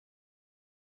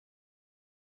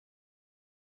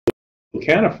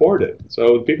can afford it.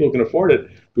 So people who can afford it,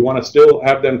 we want to still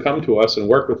have them come to us and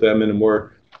work with them in a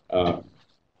more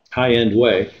high-end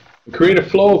way. And create a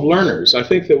flow of learners. I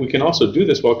think that we can also do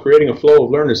this while creating a flow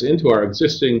of learners into our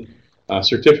existing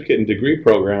certificate and degree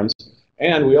programs.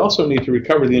 And we also need to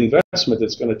recover the investment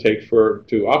that's going to take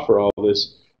to offer all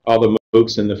the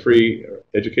MOOCs and the free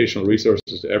educational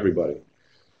resources to everybody.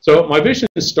 So my vision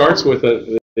starts with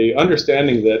the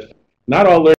understanding that not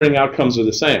all learning outcomes are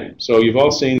the same. So you've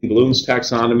all seen Bloom's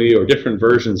taxonomy or different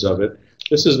versions of it.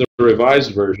 This is the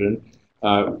revised version,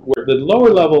 where the lower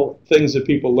level things that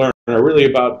people learn are really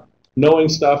about knowing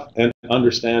stuff and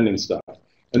understanding stuff.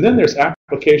 And then there's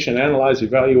application, analyze,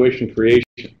 evaluation,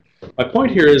 creation. My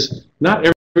point here is not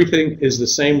everything is the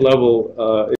same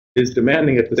level, is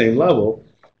demanding at the same level,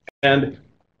 and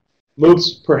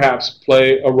MOOCs perhaps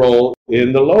play a role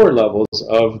in the lower levels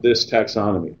of this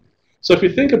taxonomy. So if you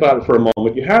think about it for a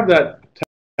moment, you have that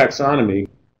taxonomy,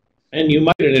 and you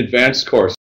might an advanced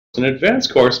course. An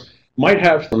advanced course might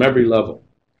have from every level.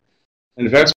 An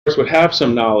advanced course would have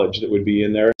some knowledge that would be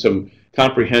in there, some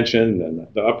comprehension and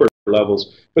the upper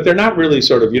levels, but they're not really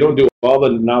sort of, you don't do all the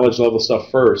knowledge level stuff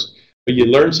first, but you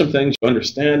learn some things, you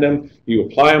understand them, you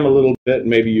apply them a little bit, and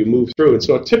maybe you move through. And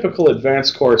so a typical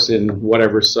advanced course in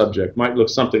whatever subject might look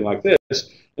something like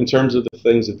this in terms of the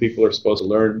things that people are supposed to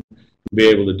learn and be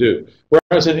able to do.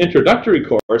 Whereas an introductory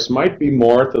course might be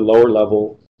more at the lower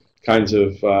level kinds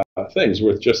of things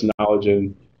with just knowledge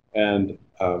and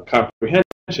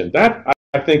comprehension. That,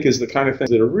 I think, is the kind of things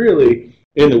that are really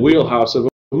in the wheelhouse of a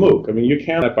MOOC. I mean, you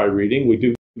can by reading.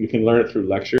 You can learn it through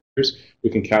lectures. We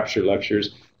can capture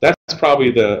lectures. That's probably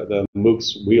the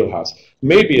MOOC's wheelhouse.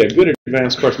 Maybe a good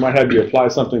advanced course might have you apply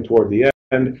something toward the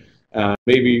end.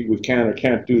 Maybe we can or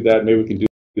can't do that. Maybe we can do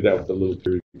that with a little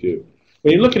peer review.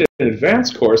 When you look at an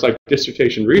advanced course like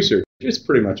dissertation research, it's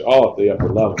pretty much all at the upper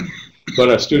level. But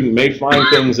a student may find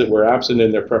things that were absent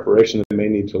in their preparation that they may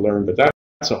need to learn, but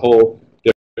that's a whole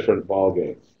different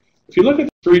ballgame. If you look at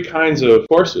the three kinds of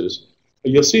courses,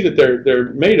 you'll see that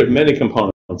they're made of many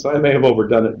components. I may have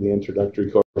overdone it in the introductory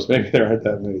course. Maybe there aren't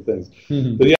that many things.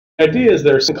 Mm-hmm. But the idea is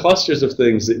there are some clusters of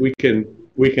things that we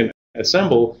can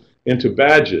assemble into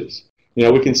badges. You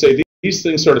know, we can say these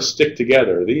things sort of stick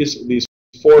together. These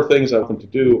four things I want them to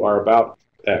do are about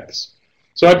X.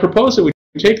 So I propose that we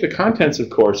take the contents of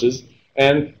courses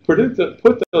and put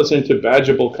those into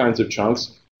badgeable kinds of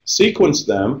chunks, sequence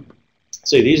them,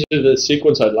 say these are the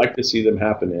sequence I'd like to see them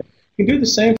happen in. You can do the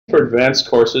same for advanced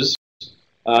courses,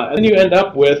 and then you end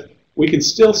up with, we can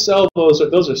still sell those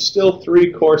are still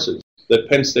three courses that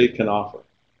Penn State can offer.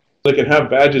 They can have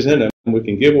badges in them, and we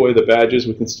can give away the badges,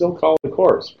 we can still call it a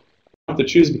course. We don't have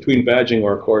to choose between badging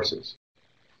or courses.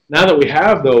 Now that we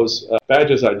have those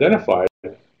badges identified,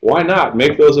 why not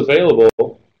make those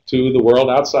available to the world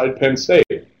outside Penn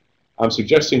State? I'm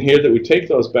suggesting here that we take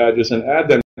those badges and add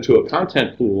them to a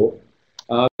content pool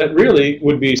that really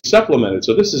would be supplemented.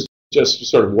 So this is just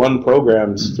sort of one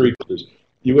program's three courses.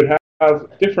 You would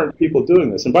have different people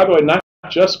doing this. And by the way, not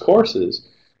just courses,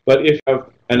 but if you have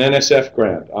an NSF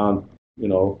grant on, you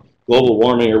know, global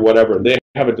warming or whatever, they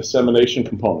have a dissemination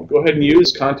component. Go ahead and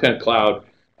use Content Cloud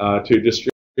to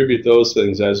distribute those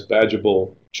things as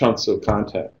badgeable chunks of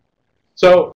content.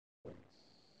 So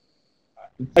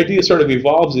the idea sort of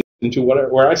evolves into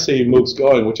where I see MOOCs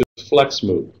going, which is Flex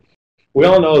MOOC. We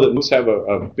all know that MOOCs have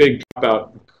a big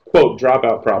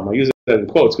dropout problem. I use that in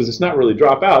quotes because it's not really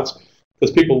dropouts,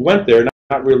 because people went there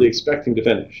not really expecting to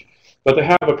finish. But they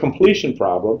have a completion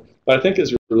problem that I think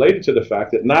is related to the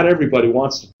fact that not everybody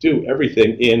wants to do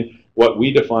everything in what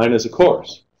we define as a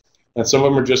course. And some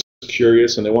of them are just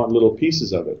curious and they want little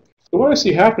pieces of it. So what I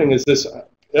see happening is this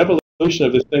evolution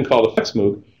of this thing called a Flex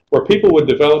MOOC, where people would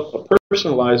develop a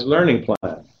personalized learning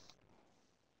plan.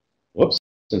 Whoops,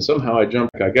 and somehow I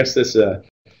jumped. I guess this,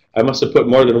 I must have put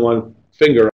more than one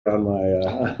finger on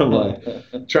my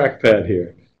trackpad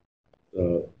here.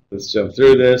 So let's jump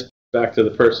through this, back to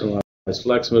the personalized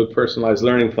Flex MOOC personalized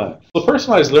learning plan. The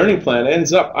personalized learning plan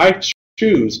ends up, I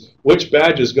choose which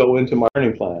badges go into my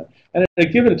learning plan. And at a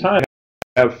given time,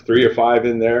 I have 3 or 5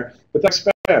 in there, but that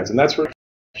expands, and that's for a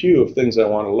queue of things I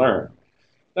want to learn.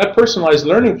 That personalized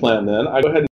learning plan, then, I go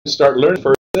ahead and start learning the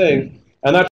first thing,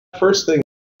 and that first thing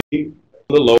be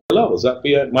the lower levels.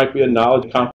 That might be a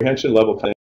knowledge comprehension level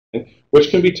kind of thing, which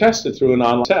can be tested through an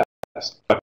online test.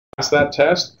 If I pass that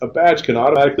test, a badge can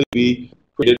automatically be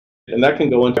created, and that can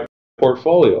go into a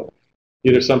portfolio.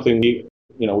 Either something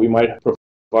we might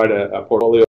provide a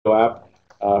portfolio app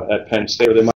at Penn State,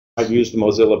 or they might use the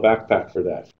Mozilla Backpack for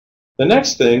that. The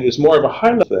next thing is more of a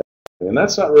high-level thing, and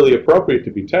that's not really appropriate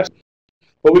to be tested.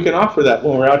 But we can offer that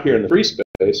when we're out here in the free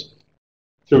space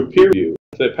through peer review.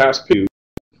 they pass peer review,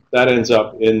 that ends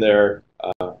up in their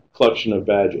collection of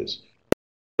badges.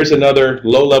 Here's another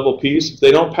low-level piece. If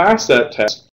they don't pass that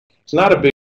test, it's not a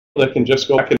big deal. They can just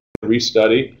go back and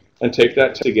restudy and take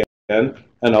that test again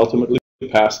and ultimately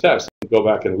pass the test. Go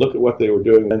back and look at what they were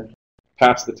doing and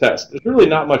pass the test. There's really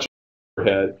not much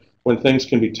overhead when things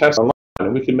can be tested online,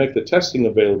 and we can make the testing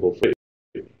available for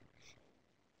you.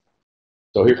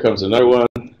 So here comes another one.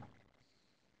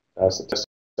 Pass the test.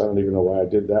 I don't even know why I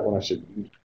did that one. I should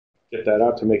get that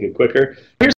out to make it quicker.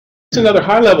 Here's another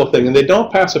high-level thing, and they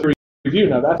don't pass a peer review.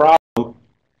 Now, that's a problem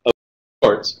of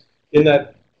sorts in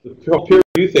that the peer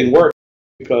review thing works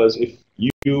because if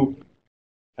you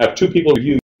have 2 people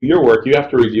review your work, you have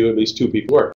to review at least 2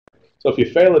 people's work. So if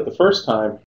you fail it the first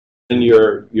time, then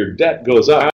your debt goes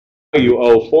up. You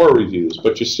owe 4 reviews,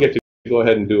 but you still have to go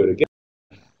ahead and do it again.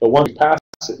 But once you pass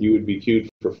it, you would be queued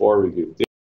for 4 reviews. The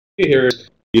idea here is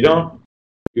you don't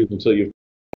review until you've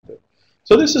passed it.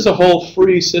 So this is a whole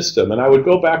free system, and I would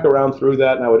go back around through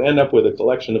that, and I would end up with a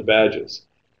collection of badges.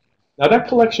 Now that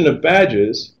collection of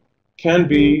badges can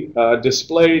be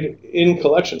displayed in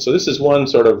collection. So this is one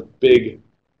sort of big,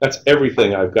 that's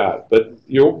everything I've got. But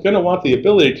you're going to want the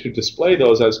ability to display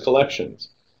those as collections.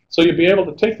 So you'll be able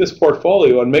to take this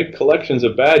portfolio and make collections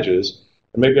of badges.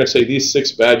 And maybe I say these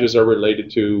 6 badges are related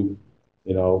to,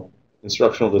 you know,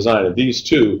 instructional design, and these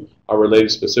 2 are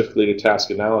related specifically to task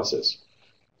analysis.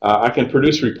 I can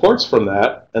produce reports from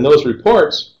that, and those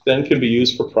reports then can be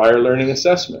used for prior learning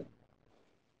assessment.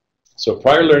 So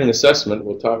prior learning assessment,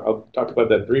 I'll talk about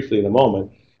that briefly in a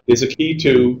moment, is a key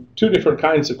to 2 different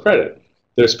kinds of credit.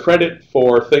 There's credit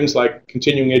for things like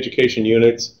continuing education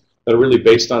units that are really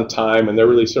based on time, and they're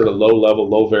really sort of low-level,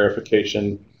 low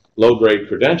verification, low-grade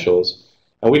credentials.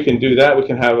 And we can do that. We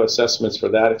can have assessments for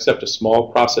that, accept a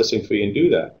small processing fee and do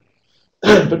that.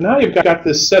 But now you've got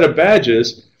this set of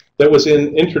badges that was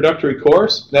in introductory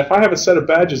course. Now if I have a set of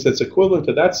badges that's equivalent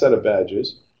to that set of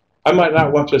badges, I might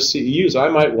not want just CEUs. I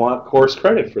might want course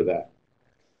credit for that.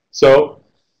 So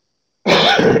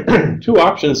 2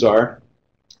 options are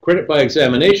credit by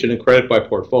examination and credit by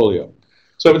portfolio.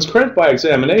 So if it's credit by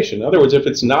examination, in other words, if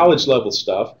it's knowledge level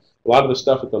stuff, a lot of the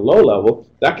stuff at the low level,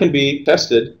 that can be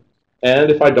tested.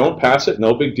 And if I don't pass it,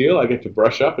 no big deal. I get to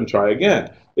brush up and try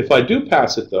again. If I do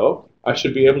pass it, though, I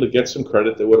should be able to get some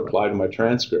credit that would apply to my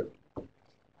transcript.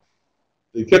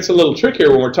 It gets a little trickier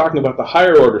when we're talking about the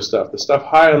higher order stuff, the stuff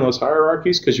high on those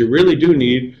hierarchies, because you really do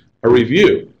need a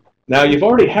review. Now, you've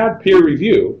already had peer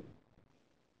review,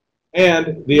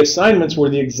 and the assignments were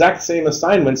the exact same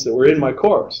assignments that were in my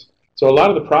course. So a lot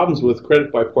of the problems with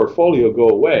credit by portfolio go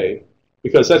away,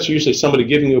 because that's usually somebody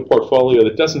giving you a portfolio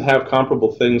that doesn't have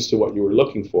comparable things to what you were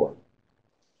looking for.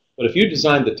 But if you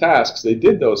designed the tasks, they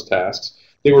did those tasks,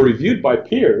 they were reviewed by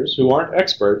peers who aren't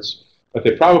experts, but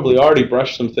they probably already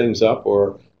brushed some things up,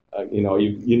 or you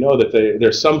know that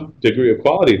there's some degree of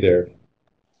quality there.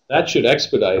 That should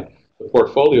expedite the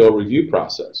portfolio review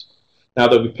process. Now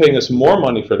they'll be paying us more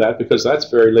money for that because that's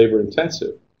very labor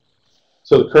intensive.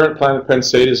 So the current plan at Penn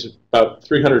State is about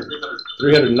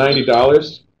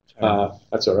 $390.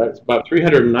 That's all right. It's about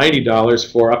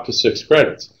 $390 for up to 6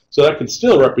 credits. So that could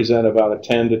still represent about a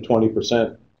 10 to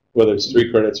 20%, whether it's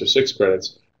 3 credits or 6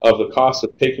 credits, of the cost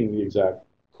of taking the exact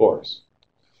course.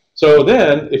 So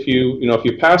then, if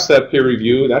you pass that peer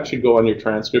review, that should go on your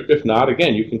transcript. If not,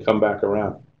 again, you can come back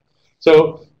around.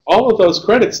 So all of those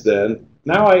credits then,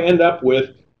 now I end up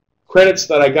with credits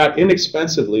that I got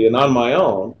inexpensively and on my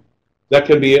own that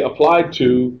can be applied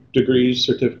to degrees,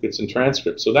 certificates, and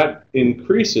transcripts. So that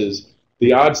increases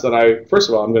the odds that first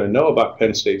of all, I'm going to know about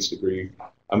Penn State's degree.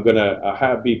 I'm going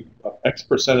to be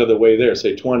X% of the way there,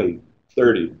 say 20,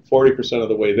 30, 40% of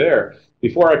the way there,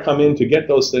 before I come in to get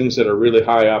those things that are really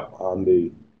high up on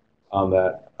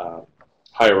that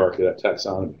hierarchy, that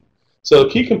taxonomy. So the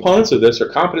key components of this are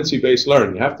competency-based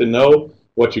learning. You have to know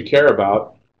what you care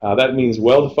about. That means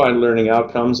well-defined learning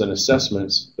outcomes and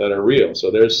assessments that are real.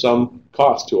 So there's some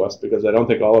cost to us because I don't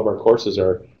think all of our courses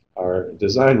are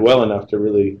designed well enough to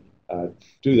really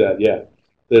do that yet.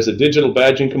 There's a digital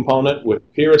badging component with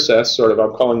peer assess, sort of,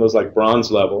 I'm calling those like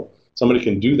bronze level. Somebody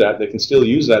can do that. They can still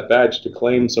use that badge to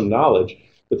claim some knowledge.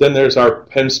 But then there's our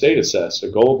Penn State assess, a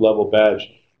gold level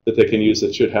badge that they can use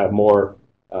that should have more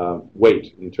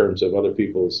weight in terms of other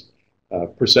people's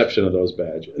perception of those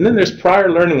badges. And then there's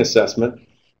prior learning assessment.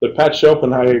 But Pat Shope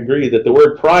and I agree that the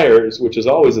word prior, which is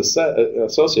always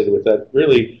associated with that,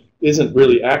 really isn't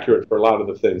really accurate for a lot of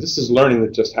the things. This is learning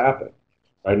that just happened,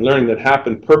 right? Learning that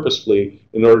happened purposefully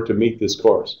in order to meet this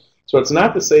course. So it's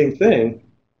not the same thing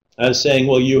as saying,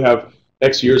 well, you have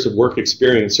X years of work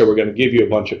experience, so we're going to give you a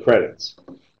bunch of credits.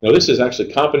 Now, this is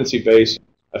actually competency-based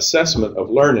assessment of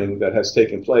learning that has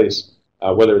taken place,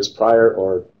 whether it's prior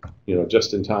or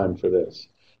just in time for this.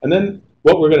 And then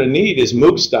what we're going to need is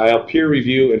MOOC-style peer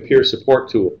review and peer support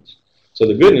tools. So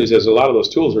the good news is a lot of those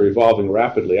tools are evolving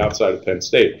rapidly outside of Penn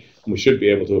State, and we should be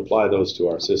able to apply those to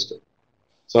our system.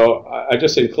 So I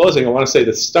just, in closing, I want to say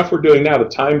the stuff we're doing now, the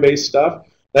time-based stuff,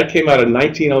 that came out in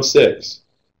 1906.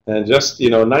 And just,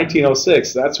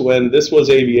 1906, that's when this was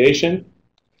aviation,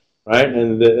 right?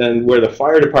 And where the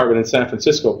fire department in San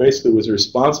Francisco basically was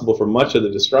responsible for much of the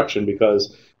destruction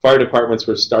because fire departments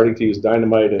were starting to use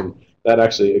dynamite, and that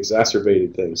actually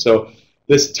exacerbated things. So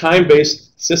this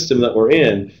time-based system that we're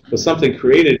in was something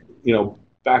created,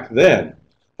 back then.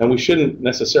 And we shouldn't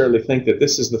necessarily think that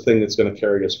this is the thing that's going to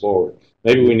carry us forward.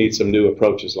 Maybe we need some new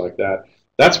approaches like that.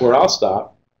 That's where I'll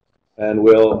stop. And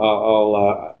I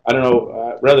don't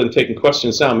know, rather than taking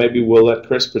questions now, maybe we'll let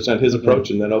Chris present his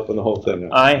approach and then open the whole thing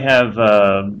up. I have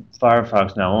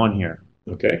Firefox now on here.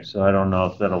 Okay. So I don't know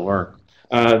if that'll work.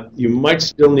 You might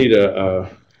still need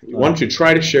why don't you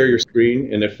try to share your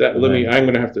screen, and if that, I'm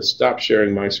going to have to stop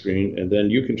sharing my screen, and then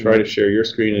you can try to share your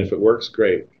screen, and if it works,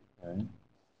 great. Okay.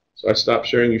 So I stopped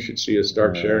sharing, you should see us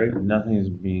start sharing. Nothing is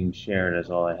being shared, is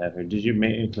all I have here. Did you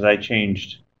make, because I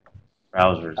changed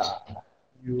browsers.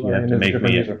 You have to make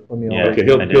me okay,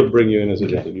 he'll bring you in as a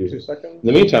different user. 2 seconds. In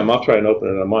the meantime, I'll try and open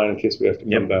it on mine in case we have to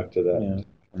come back to that. Yeah.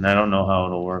 And I don't know how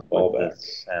it'll work with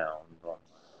this sound. All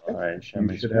right, share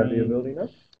my screen. You should have the ability now.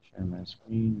 Share my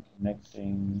screen,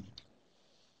 connecting.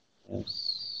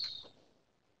 Yes.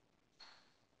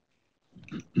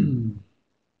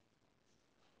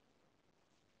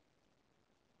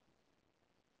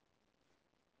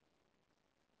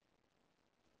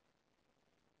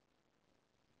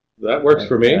 That works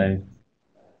for me. I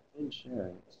didn't share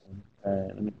it. All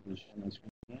right, let me share my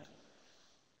screen again.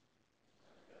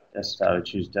 Desktop, I would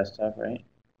choose desktop, right?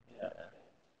 Yeah.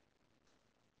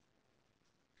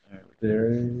 All right,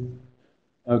 there.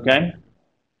 Okay.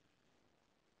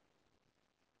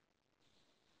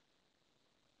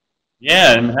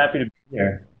 Yeah, I'm happy to be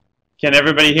here. Can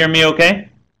everybody hear me okay?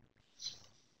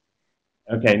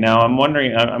 Okay, now I'm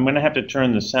wondering, I'm going to have to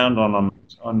turn the sound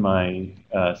on my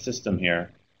system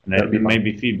here. And it may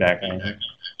be feedback.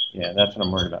 Yeah, that's what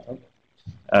I'm worried about.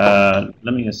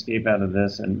 Let me escape out of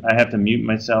this, and I have to mute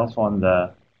myself on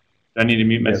the. Do I need to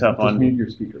mute myself on? Just mute your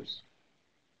speakers.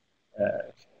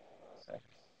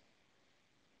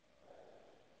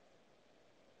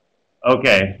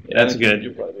 Okay, that's good.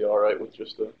 You'll probably be all right with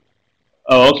just the.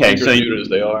 Oh, okay. So muted as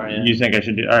they are. Yeah. You think I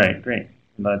should do? All right, great.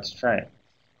 Let's try it.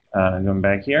 Going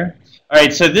back here. All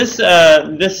right. So this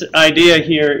idea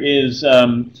here is.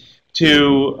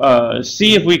 To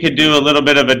see if we could do a little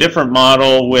bit of a different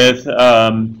model with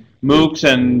MOOCs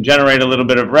and generate a little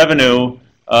bit of revenue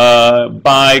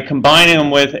by combining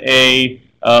them with a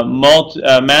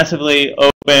massively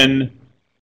open,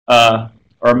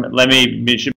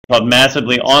 it should be called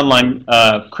massively online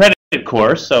credit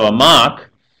course, so a MOCC.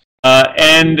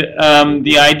 And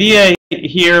the idea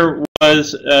here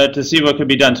was to see what could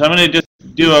be done. So I'm going to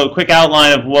just do a quick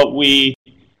outline of what we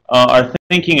are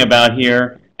thinking about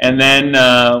here. And then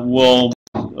we'll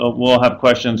have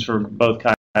questions for both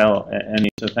Kyle and me.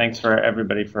 So thanks for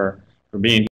everybody for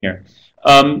being here.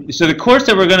 So the course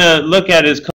that we're going to look at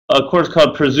is a course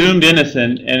called Presumed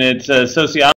Innocent, and it's a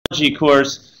sociology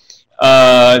course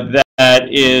that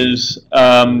is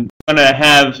going to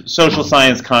have social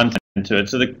science content to it.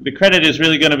 So the credit is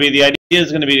really going to be, the idea is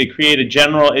going to be to create a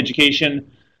general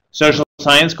education social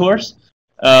science course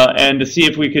and to see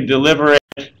if we could deliver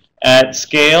it at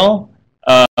scale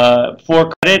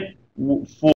for credit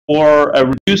for a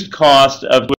reduced cost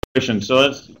of tuition. So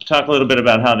let's talk a little bit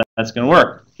about how that's going to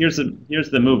work. Here's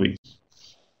the movie. Is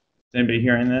anybody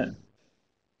hearing that?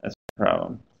 That's the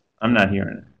problem. I'm not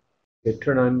hearing it. Okay,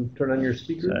 turn on your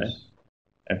speakers. Sorry.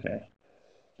 Okay.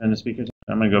 Turn the speakers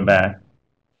on. I'm going to go back.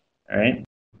 All right.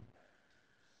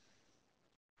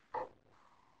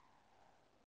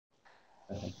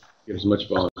 Get as much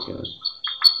volume as you can.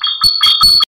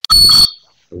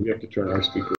 We have to turn our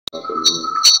speakers off.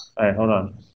 All right, hold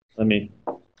on. Let me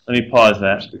pause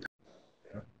that.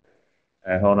 All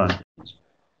right, hold on.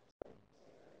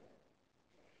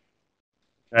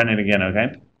 Trying it again,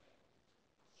 okay?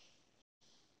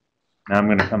 Now I'm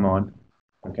going to come on.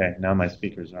 Okay, now my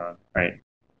speakers are on. All right.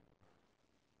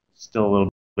 Still a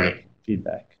little bit of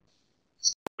feedback.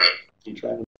 You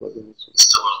try to plug in this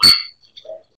one.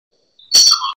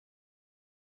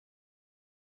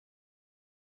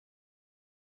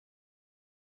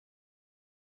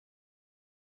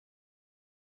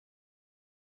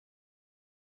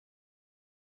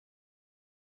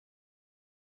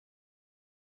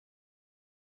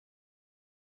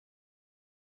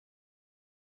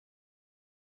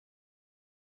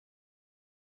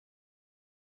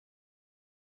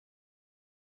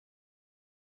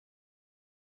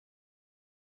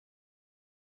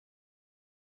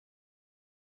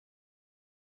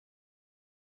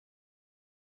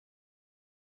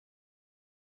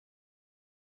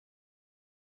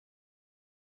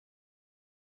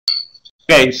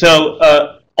 Okay,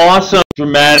 so awesome,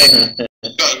 dramatic,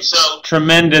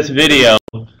 tremendous video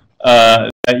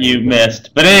that you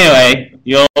missed. But anyway,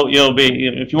 you'll be,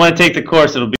 if you want to take the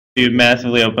course, it'll be a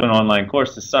massively open online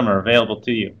course this summer available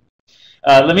to you.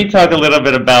 Let me talk a little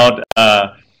bit about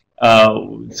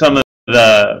some of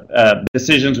the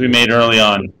decisions we made early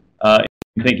on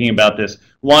in thinking about this.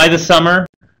 Why the summer?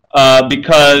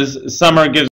 Because summer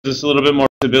gives us a little bit more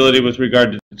stability with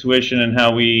regard to tuition and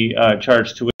how we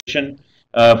charge tuition.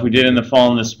 If we did in the fall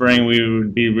and the spring, we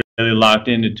would be really locked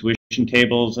into tuition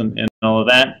tables and all of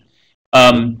that.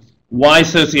 Why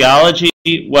sociology?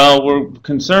 Well, we're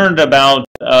concerned about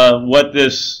what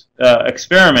this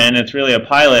experiment, it's really a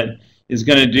pilot, is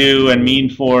going to do and mean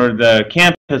for the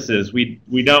campuses. We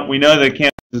know that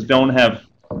campuses don't have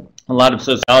a lot of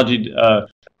sociology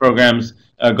programs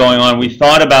going on. We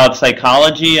thought about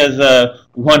psychology as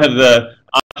one of the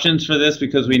options for this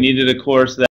because we needed a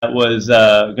course that was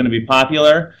going to be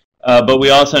popular, but we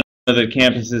also know that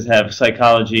campuses have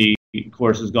psychology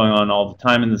courses going on all the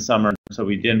time in the summer, so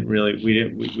we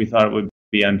thought it would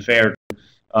be unfair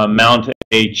to mount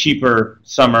a cheaper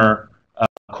summer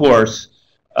course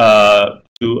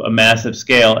to a massive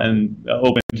scale and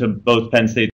open to both Penn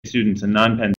State students and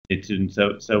non-Penn State students.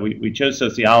 So we chose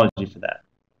sociology for that.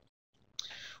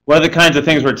 What are the kinds of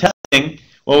things we're testing?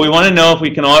 Well, we want to know if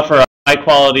we can offer a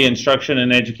high-quality instruction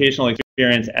and educational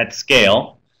experience at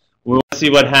scale. We want to see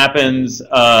what happens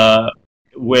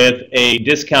with a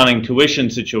discounting tuition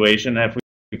situation, if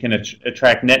we can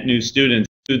attract net new students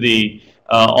to the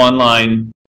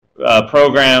online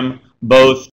program,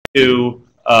 both to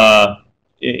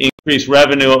increase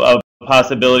revenue of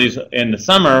possibilities in the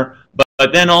summer,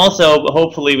 but then also,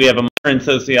 hopefully, we have a minor in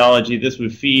sociology. This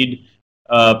would feed,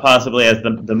 possibly as the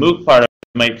MOOC part of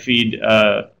it, might feed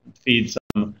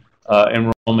some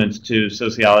enrollments to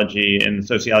sociology and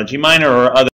sociology minor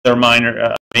or other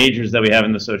minor majors that we have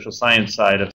in the social science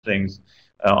side of things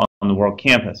on the World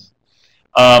Campus.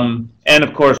 And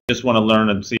of course, we just want to learn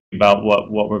and see about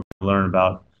what we're going to learn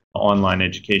about online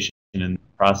education in the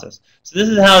process. So this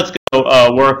is how it's going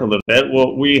to work a little bit.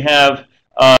 Well, we have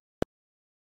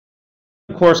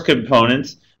course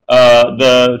components.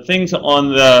 The things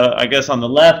on the, I guess, on the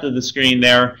left of the screen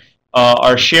there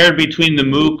are shared between the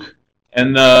MOOC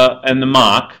and the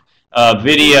MOC.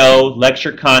 Video,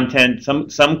 lecture content,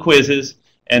 some quizzes,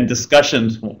 and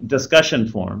discussion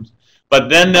forums. But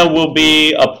then there will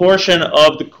be a portion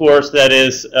of the course that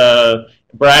is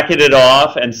bracketed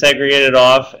off and segregated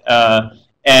off,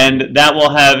 and that will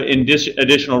have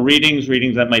additional readings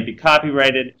that might be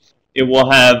copyrighted. It will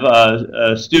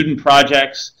have student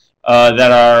projects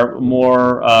that are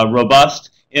more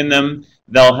robust in them.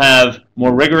 They'll have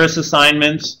more rigorous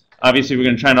assignments. Obviously, we're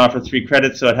going to try and offer 3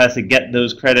 credits, so it has to get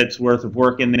those credits worth of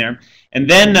work in there. And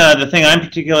then the thing I'm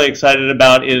particularly excited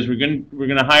about is we're going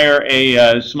to hire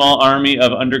a small army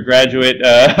of undergraduate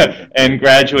and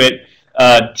graduate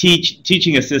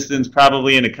teaching assistants,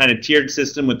 probably in a kind of tiered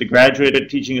system with the graduate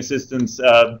teaching assistants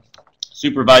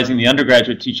supervising the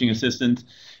undergraduate teaching assistants,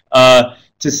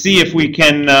 to see if we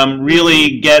can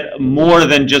really get more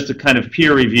than just a kind of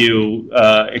peer review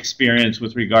experience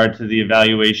with regard to the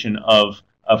evaluation of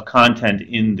content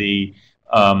in the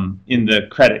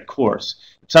credit course.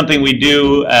 It's something we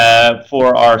do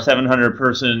for our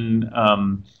 700-person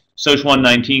Social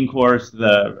 119 course,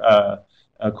 the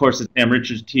course that Sam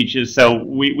Richards teaches. So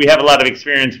we have a lot of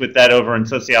experience with that over in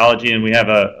sociology, and we have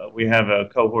a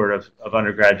cohort of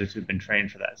undergraduates who've been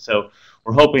trained for that. So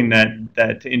we're hoping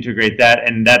that to integrate that,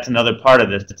 and that's another part of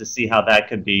this, to see how that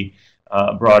could be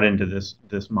brought into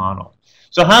this model.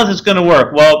 So how's this going to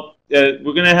work? Well,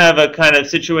 we're going to have a kind of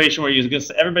situation where you're going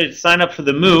to everybody sign up for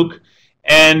the MOOC,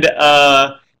 and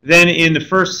then in the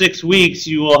first 6 weeks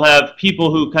you will have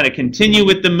people who kind of continue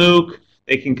with the MOOC.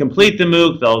 They can complete the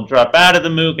MOOC. They'll drop out of the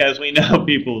MOOC, as we know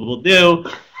people will do.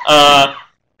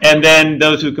 And then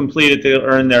those who complete it, they'll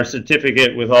earn their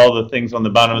certificate with all the things on the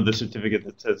bottom of the certificate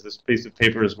that says this piece of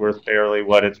paper is worth barely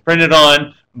what it's printed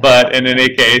on, but in any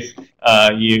case,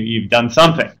 you've done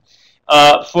something.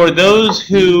 For those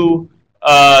who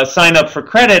sign up for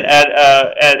credit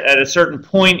at a certain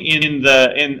point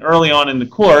early on in the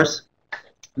course,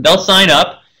 they'll sign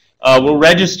up. We'll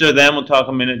register them. We'll talk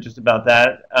a minute just about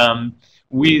that.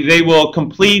 They will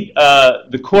complete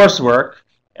the coursework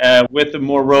with the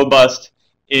more robust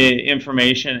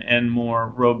information and more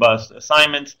robust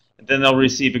assignments. Then they'll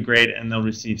receive a grade, and they'll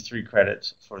receive 3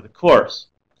 credits for the course.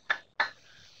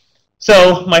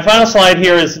 So my final slide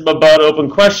here is about open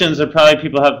questions. There probably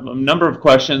people have a number of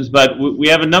questions, but we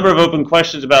have a number of open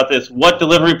questions about this. What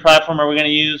delivery platform are we going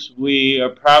to use?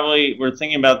 We're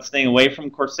thinking about staying away from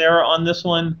Coursera on this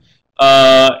one.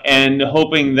 and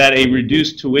hoping that a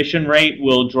reduced tuition rate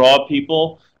will draw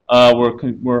people.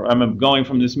 I'm going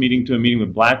from this meeting to a meeting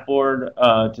with Blackboard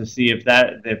to see if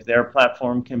their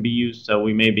platform can be used. So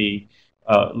we may be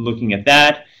looking at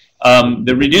that.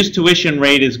 The reduced tuition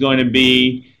rate is going to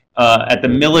be at the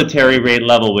military rate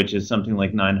level, which is something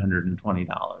like $920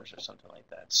 or something like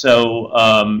that. So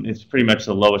it's pretty much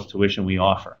the lowest tuition we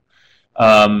offer.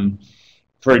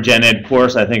 For a gen ed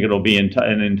course, I think it'll be an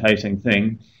enticing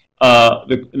thing.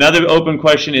 Another open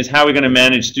question is how are we going to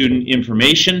manage student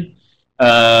information?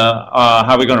 How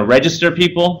are we going to register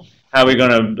people? How are we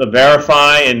going to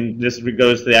verify, and this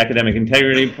goes to the academic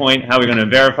integrity point, how are we going to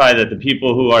verify that the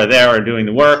people who are there are doing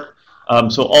the work?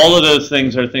 So all of those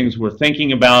things are things we're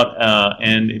thinking about,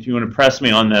 and if you want to press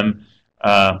me on them,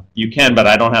 you can, but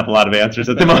I don't have a lot of answers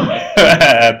at the moment.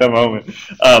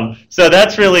 So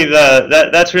that's really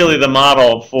the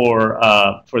model for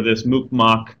this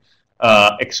MOOC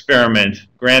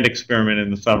grand experiment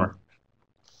in the summer.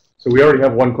 So we already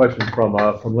have one question from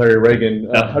Larry Reagan.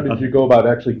 How did you go about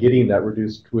actually getting that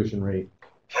reduced tuition rate?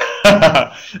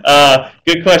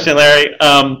 Good question, Larry.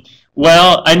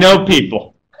 Well, I know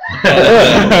people.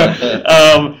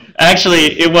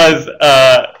 Actually, it was,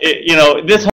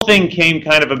 this whole thing came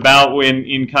kind of about when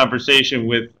in conversation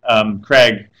with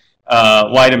Craig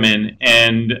Weideman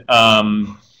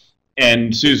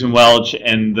and Susan Welch,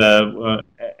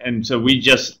 and so we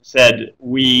just said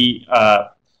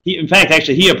in fact,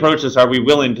 actually, he approached us, are we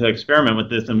willing to experiment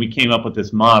with this? And we came up with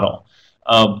this model.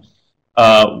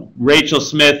 Rachel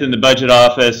Smith in the budget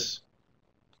office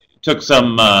took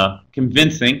some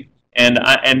convincing, and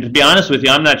to be honest with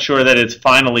you, I'm not sure that it's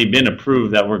finally been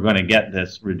approved that we're going to get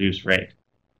this reduced rate.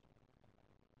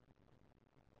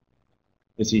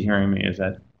 Is he hearing me? Is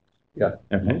that? Yeah.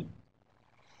 Okay.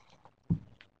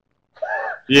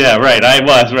 Yeah, right. I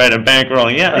was right. I'm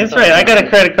bankrolling. Yeah, that's right. I got a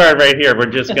credit card right here. We're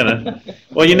just gonna.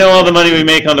 Well, you know, all the money we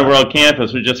make on the World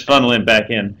Campus, we're just funneling back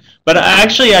in. But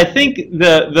actually, I think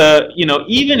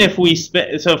even if we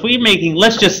spend, so if we're making,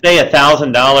 let's just say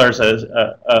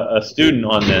 $1,000 a student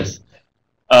on this,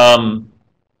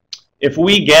 if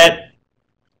we get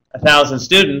 1,000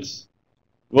 students,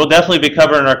 we'll definitely be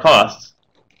covering our costs.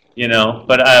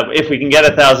 But if we can get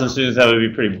 1,000 students, that would be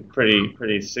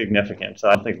pretty significant. So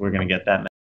I don't think we're going to get that many.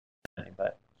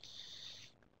 But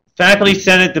faculty,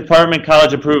 senate, department,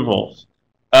 college approvals.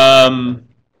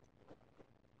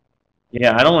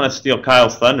 Yeah, I don't want to steal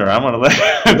Kyle's thunder. I want to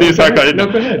let these are going.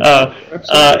 No, go ahead.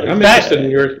 I'm interested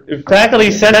in your faculty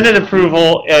senate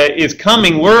approval is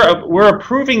coming. We're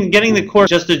approving getting the course,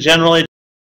 just a general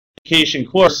education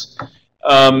course,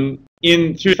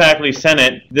 through faculty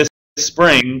senate this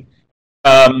spring.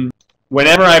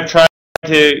 Whenever I've tried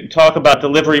to talk about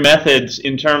delivery methods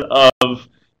in terms of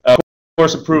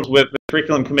course approvals with the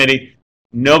curriculum committee,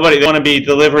 they want to be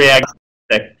delivery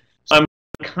agnostic. So I'm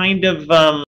kind of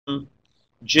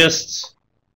just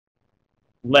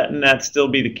letting that still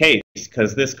be the case,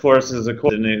 because this course is a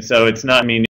course, and so it's not. I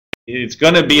mean, it's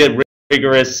going to be a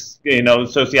rigorous,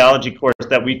 sociology course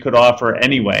that we could offer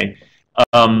anyway.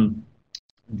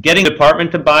 Getting the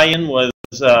department to buy in was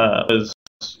the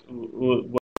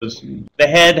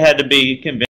head had to be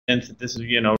convinced that this is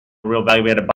real value. We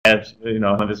had to buy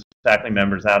one of his faculty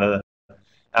members out of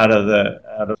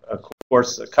a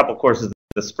course, a couple courses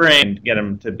this spring, and get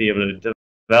him to be able to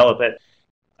develop it.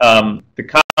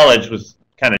 The college was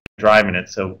kind of driving it,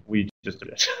 so we just did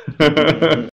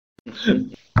it.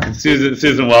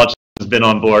 Susan Welch has been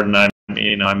on board, and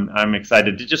I'm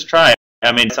excited to just try it.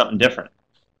 I mean, something different.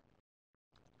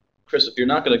 Chris, if you're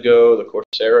not going to go the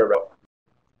Coursera route,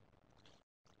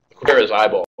 Coursera is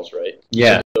eyeballs, right?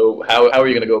 Yeah. So how are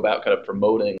you going to go about kind of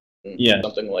promoting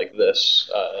something like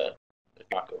this?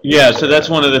 Yeah, so that's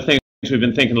one of the things we've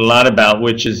been thinking a lot about,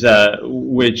 which is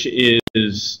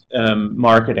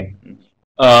marketing.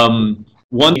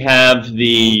 Once we have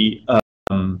the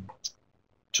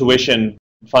tuition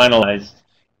finalized,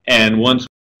 and once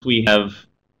we have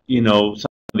some of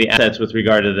the assets with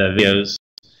regard to the videos,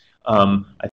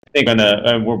 I think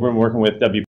we're working with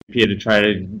WPA to try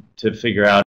to figure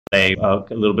out a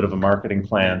little bit of a marketing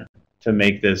plan to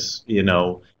make this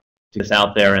this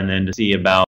out there, and then to see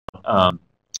about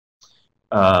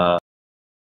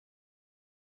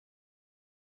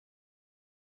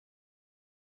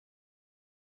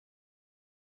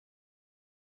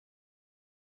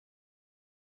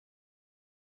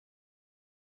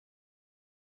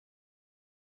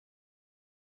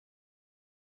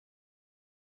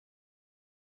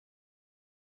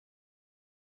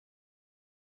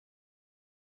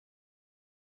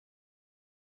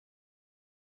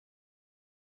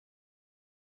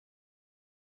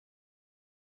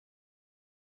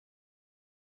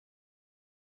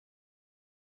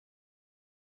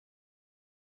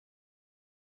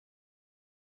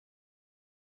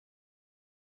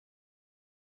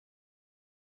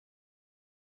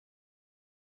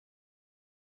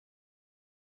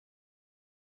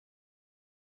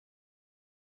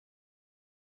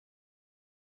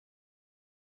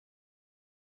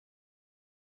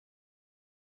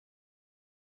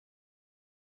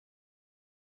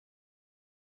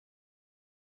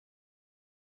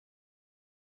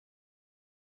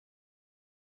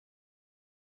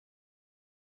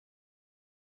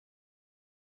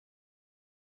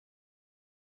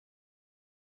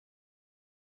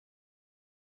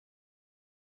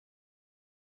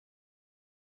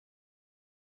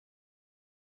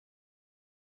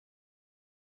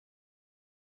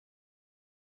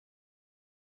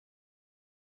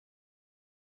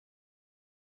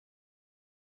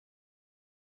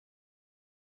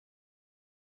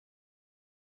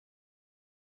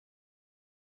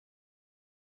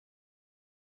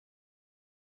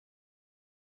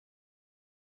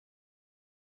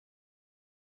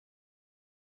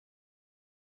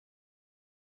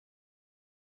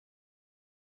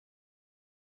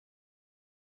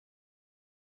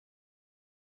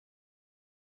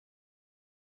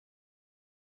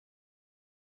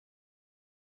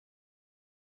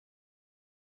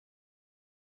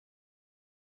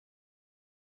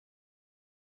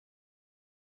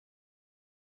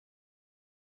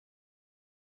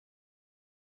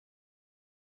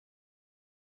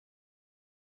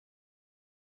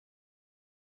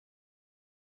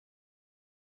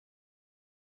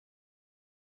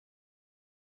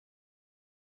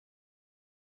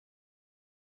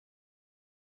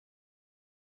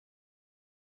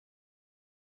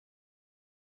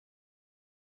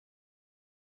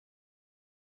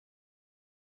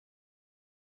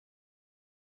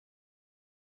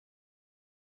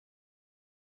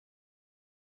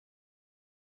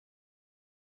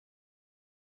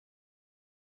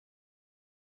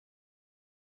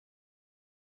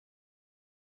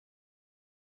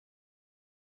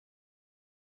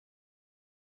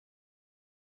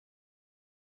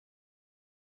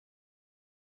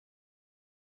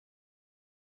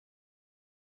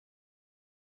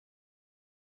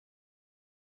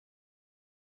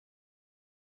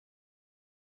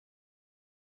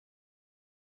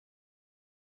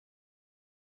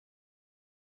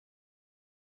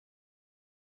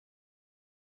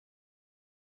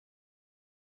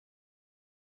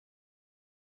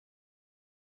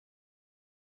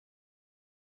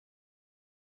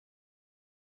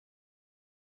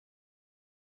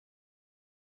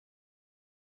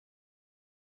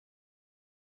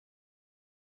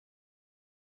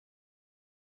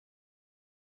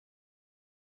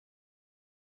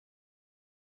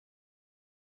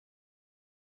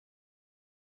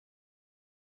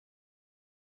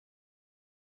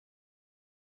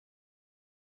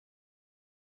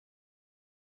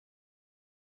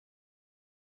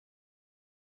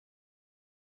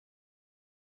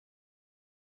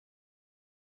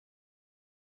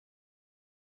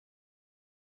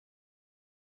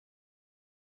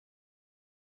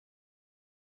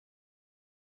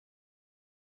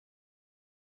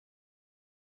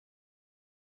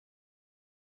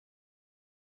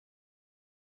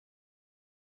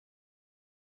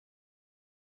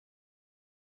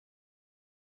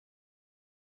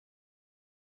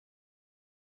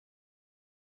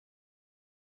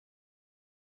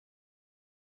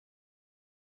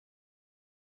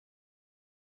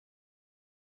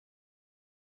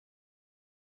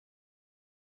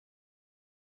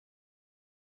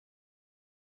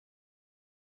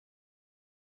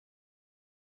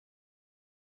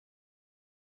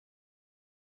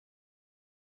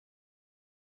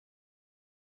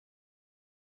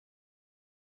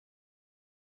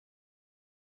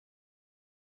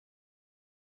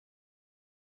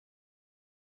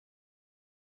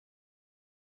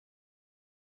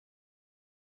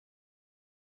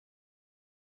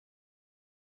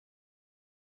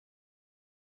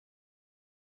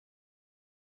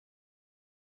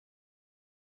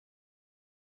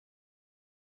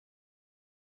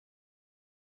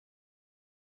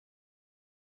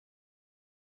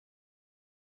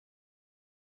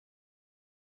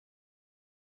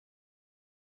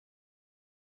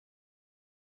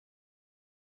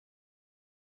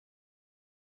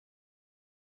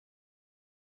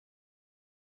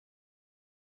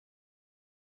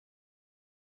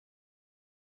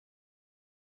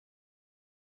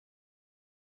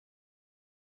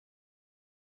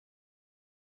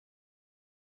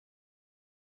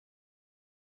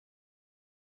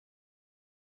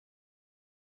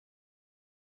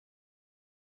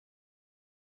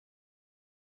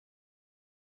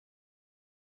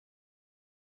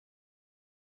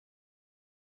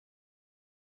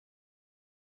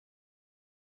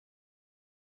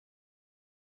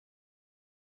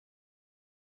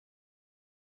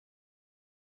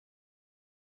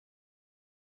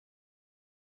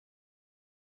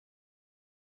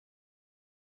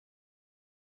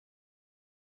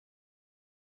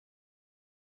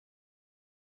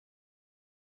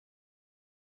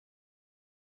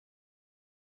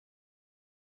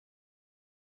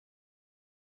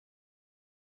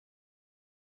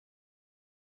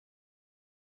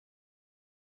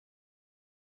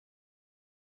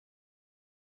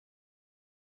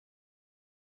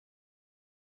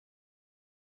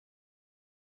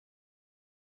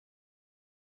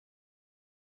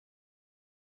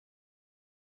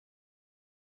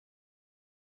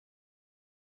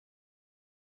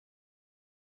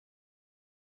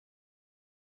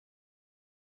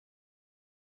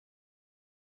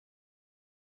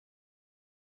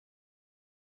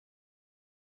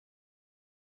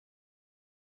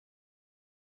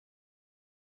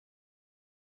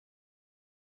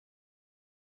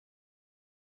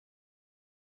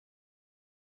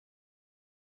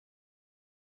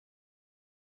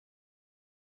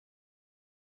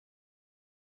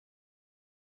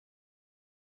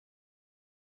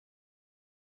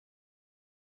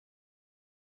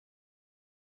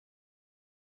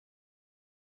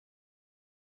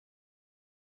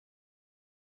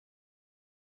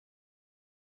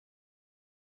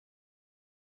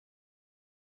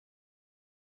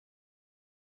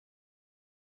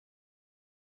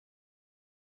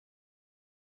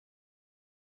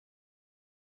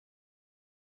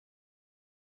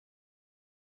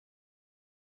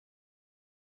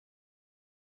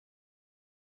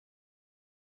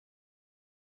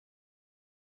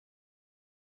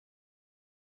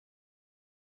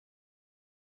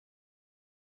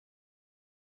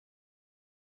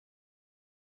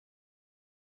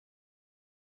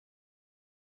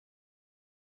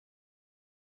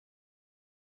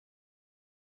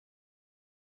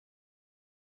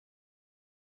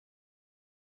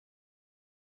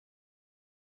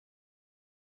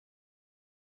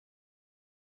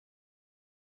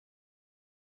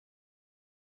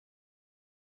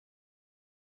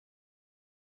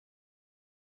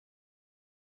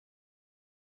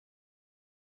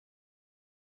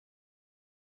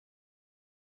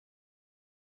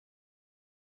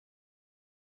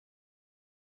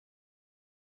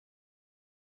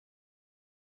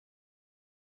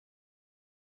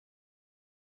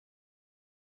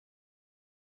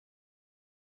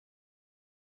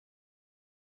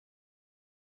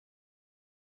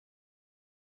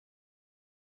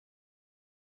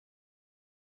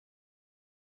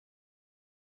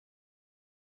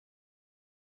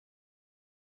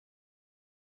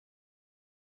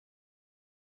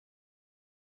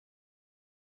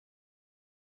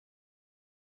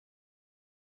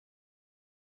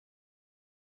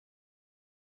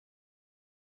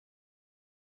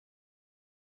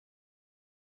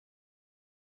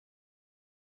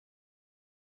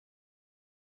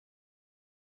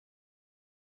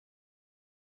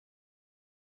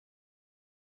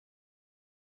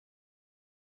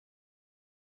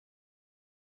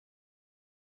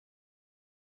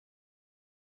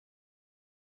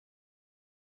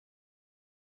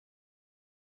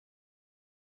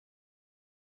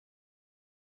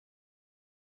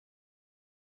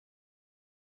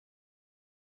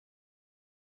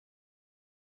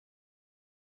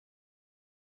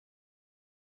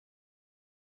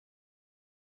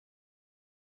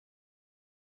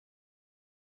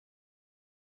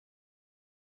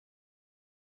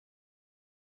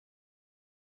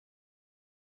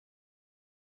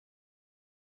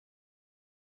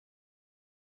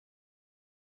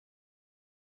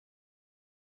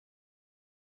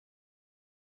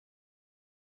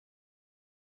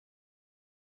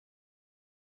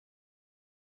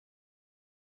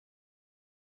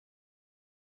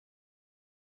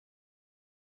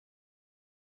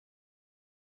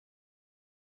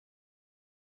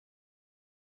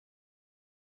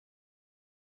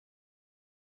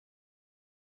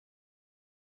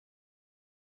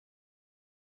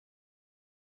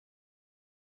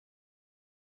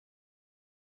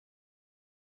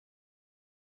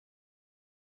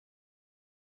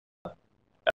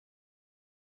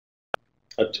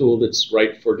a tool that's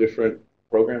right for different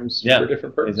programs, for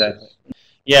different purposes. Exactly.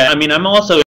 Yeah, I mean, I'm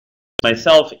also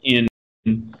myself in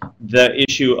the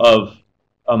issue of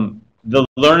the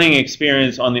learning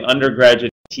experience on the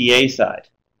undergraduate TA side.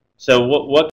 So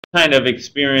what kind of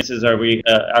experiences are we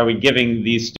giving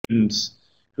these students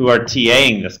who are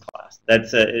TAing this class?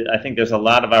 That's I think there's a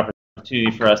lot of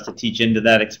opportunity for us to teach into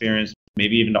that experience,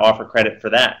 maybe even to offer credit for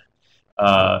that.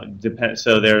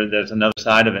 So there's another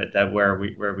side of it that where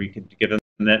we could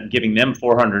giving them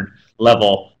 400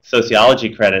 level sociology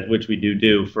credit, which we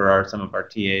do for some of our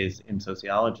TAs in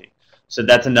sociology. So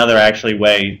that's another actually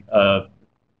way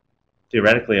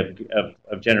theoretically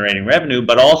of generating revenue,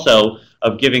 but also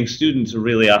of giving students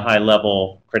really a high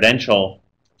level credential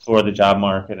for the job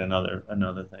market and other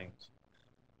things.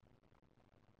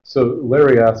 So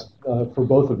Larry asked for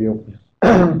both of you,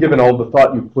 given all the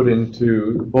thought you put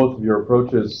into both of your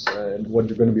approaches and what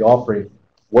you're going to be offering,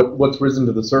 what's risen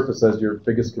to the surface as your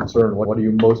biggest concern? What are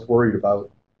you most worried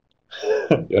about? You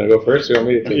want to go first? Or you want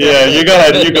me to take Yeah, you go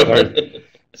ahead. You go first.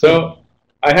 So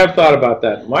I have thought about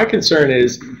that. My concern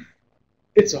is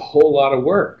it's a whole lot of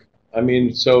work. I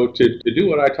mean, so to do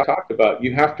what I talked about,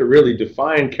 you have to really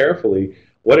define carefully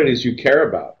what it is you care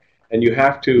about, and you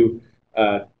have to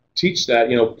teach that,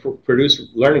 produce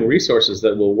learning resources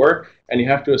that will work, and you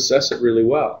have to assess it really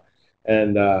well.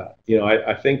 And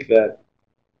I think that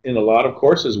in a lot of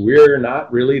courses we're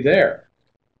not really there.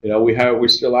 We're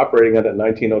still operating at a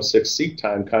 1906 seat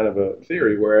time kind of a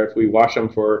theory, where if we wash them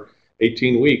for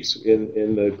 18 weeks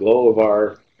in the glow of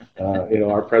our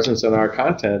our presence and our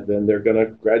content, then they're going to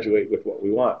graduate with what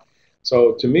we want.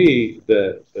 So to me,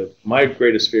 my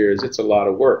greatest fear is it's a lot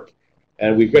of work,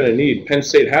 and we're going to need. Penn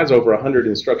State has over 100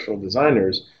 instructional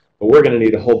designers, but we're going to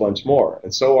need a whole bunch more,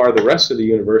 and so are the rest of the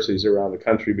universities around the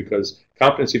country, because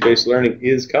competency-based learning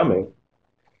is coming.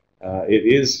 It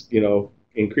is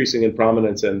increasing in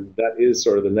prominence, and that is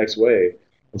sort of the next wave.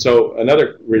 And so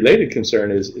another related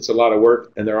concern is it's a lot of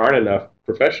work, and there aren't enough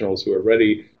professionals who are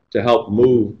ready to help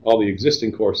move all the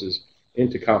existing courses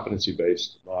into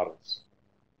competency-based models.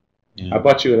 Yeah. I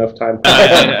bought you enough time.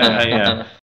 Yeah.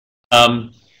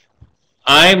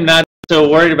 I'm not so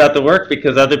worried about the work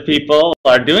because other people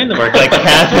are doing the work, like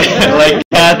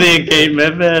Kathy and Kate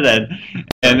Miffin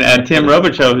and Tim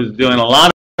Robichaux, who's doing a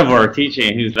lot of work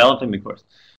teaching, who's developing the course.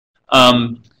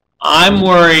 I'm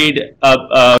worried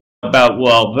about,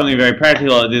 something very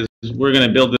practical is we're going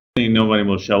to build this thing, nobody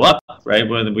will show up, right?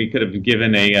 Whether we could have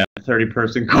given a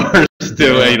 30-person course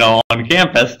to, on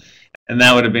campus, and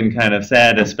that would have been kind of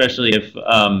sad, especially if,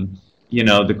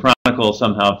 the Chronicle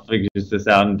somehow figures this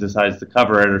out and decides to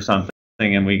cover it or something,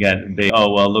 and we get big,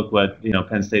 oh, well, look what,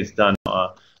 Penn State's done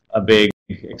a big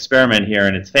experiment here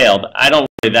and it's failed. I don't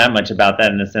worry that much about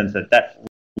that in the sense that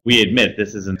we admit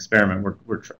this is an experiment,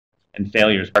 and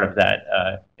failure is part of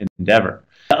that endeavor.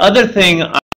 The other thing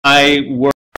I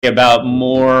worry about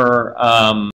more,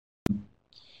 from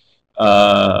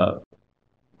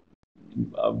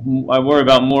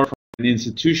an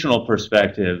institutional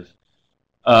perspective,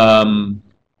 and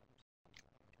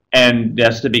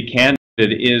just to be candid,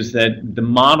 is that the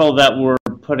model that we're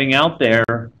putting out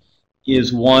there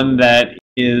is one that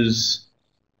is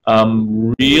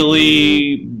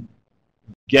really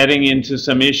getting into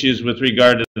some issues with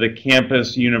regard to the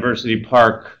campus-university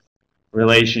park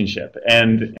relationship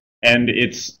and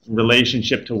its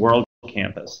relationship to World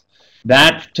Campus.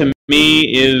 That, to me,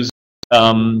 is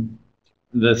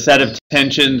the set of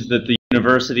tensions that the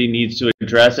university needs to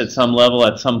address at some level,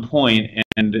 at some point.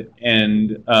 And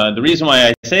the reason why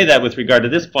I say that with regard to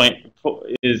this point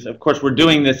is, of course, we're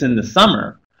doing this in the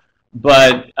summer,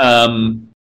 but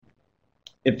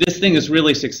if this thing is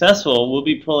really successful, we'll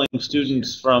be pulling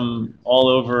students from all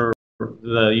over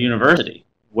the university,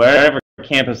 wherever the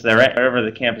campus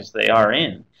they are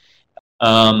in.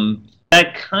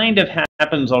 That kind of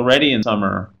happens already in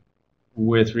summer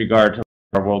with regard to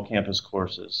our World Campus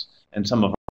courses and some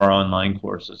of our online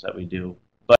courses that we do.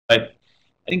 But I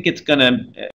think it's going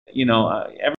to,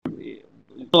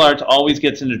 liberal arts always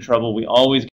gets into trouble. We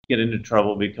always get into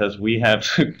trouble because we have,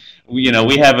 we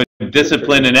have a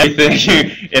discipline in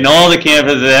everything in all the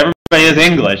campuses. Everybody has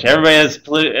English.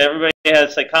 Everybody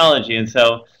has psychology, and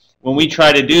so when we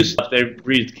try to do stuff, there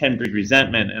can be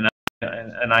resentment, and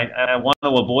I want to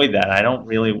avoid that. I don't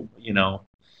really,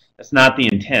 that's not the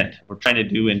intent. We're trying to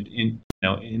do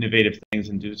innovative things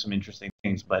and do some interesting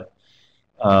things, but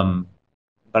I'm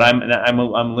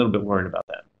a little bit worried about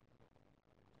that.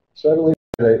 So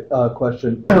I have a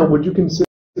question. Would you consider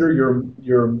your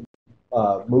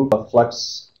MOOC a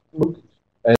flex MOOC?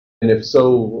 And if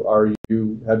so,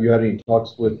 have you had any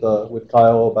talks with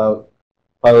Kyle about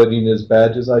piloting his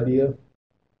badges idea?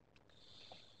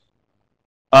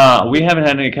 We haven't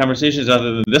had any conversations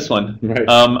other than this one. Right.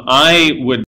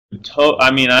 We're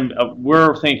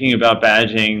thinking about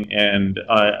badging and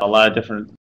a lot of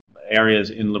different areas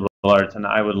in liberal arts, and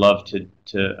I would love to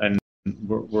and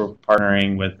we're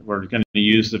partnering with, we're going to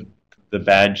use the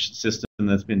badge system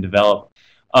that's been developed.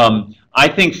 I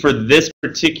think for this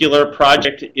particular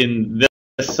project in this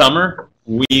summer,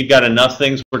 we've got enough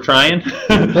things we're trying.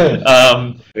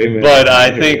 But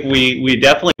I think we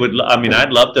definitely would,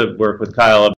 I'd love to work with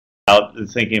Kyle about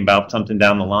thinking about something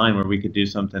down the line where we could do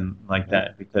something like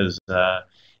that, because,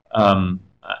 from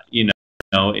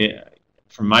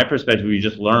my perspective, we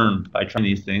just learn by trying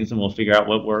these things, and we'll figure out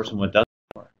what works and what doesn't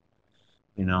work.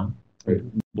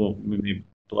 We'll maybe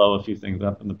blow a few things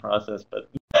up in the process, but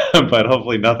but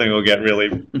hopefully nothing will get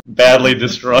really badly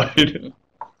destroyed.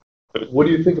 What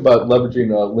do you think about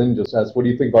leveraging, Lynn just asked, what do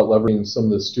you think about leveraging some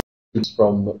of the students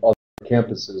from other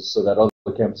campuses so that other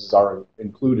campuses are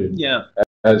included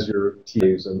as your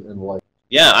TAs and the like?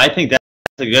 Yeah, I think that's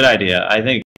a good idea. I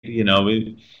think,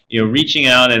 reaching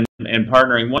out and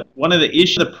partnering. One of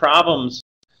the problems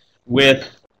with,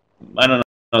 I don't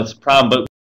know if it's a problem, but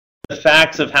the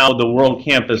facts of how the World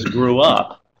Campus grew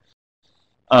up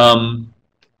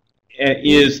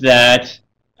is that,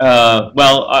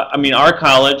 our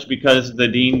college, because the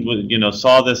dean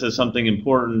saw this as something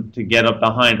important to get up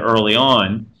behind early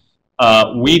on,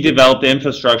 we developed the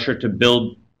infrastructure to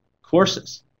build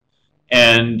courses.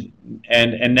 And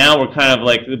now we're kind of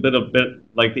like a bit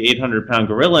like the 800-pound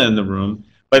gorilla in the room,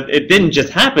 but it didn't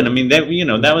just happen.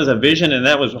 That was a vision, and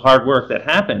that was hard work that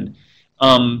happened.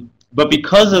 But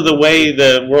because of the way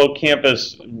the World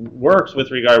Campus works with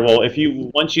regard,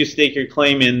 once you stake your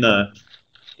claim in the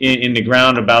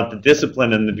ground about the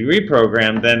discipline and the degree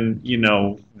program, then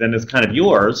it's kind of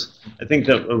yours. I think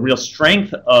the real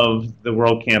strength of the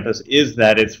World Campus is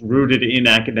that it's rooted in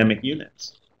academic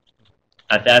units.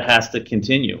 That has to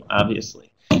continue,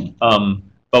 obviously.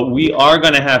 But we are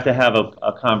going to have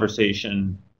a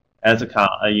conversation as a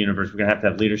university. We're going to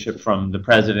have leadership from the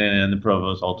president and the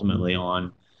provost ultimately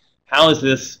on how is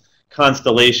this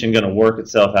constellation going to work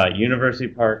itself out? University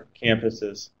Park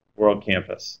campuses, World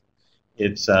Campus.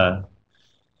 It's a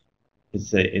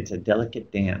delicate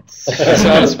dance.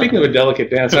 So speaking of a delicate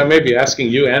dance, I may be asking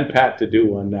you and Pat to do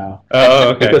one now. Oh,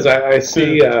 okay. Because I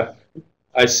see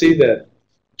that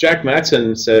Jack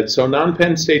Matson said, so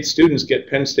non-Penn State students get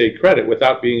Penn State credit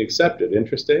without being accepted.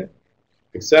 Interesting?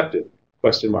 Accepted? ?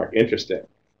 Interesting.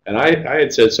 And I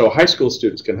had said, so high school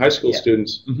students, can high school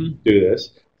students do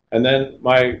this? And then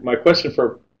my question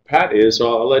for Pat is,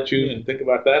 so I'll let you think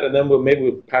about that, and then we'll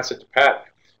pass it to Pat.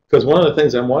 Because one of the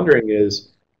things I'm wondering is,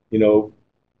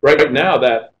 right now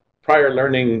that prior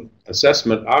learning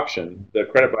assessment option, the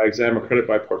credit by exam or credit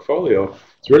by portfolio,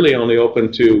 is really only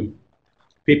open to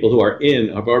people who have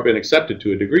already been accepted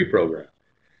to a degree program.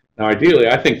 Now, ideally,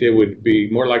 I think they would be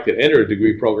more likely to enter a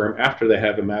degree program after they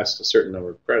have amassed a certain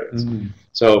number of credits.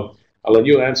 So I'll let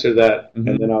you answer that, and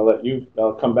then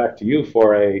I'll come back to you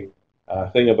for a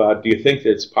thing about, do you think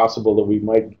that it's possible that we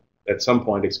might at some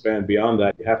point expand beyond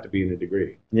that? You have to be in a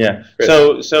degree. Yeah. Chris.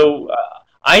 So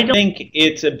I don't think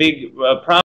it's a big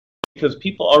problem, because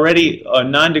people already,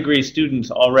 non-degree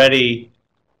students already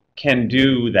can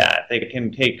do that. They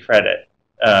can take credit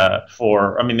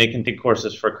they can take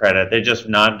courses for credit. They're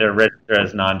registered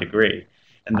as non-degree,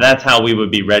 and that's how we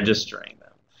would be registering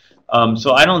them.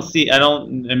 So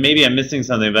and maybe I'm missing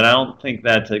something, but I don't think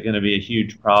that's going to be a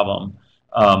huge problem.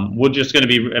 We're just going to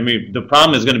be, the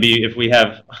problem is going to be if we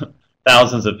have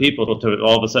thousands of people to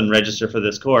all of a sudden register for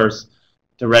this course,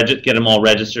 to get them all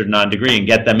registered non-degree and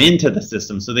get them into the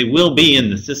system. So they will be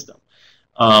in the system.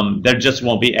 They just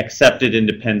won't be accepted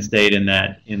into Penn State in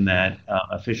that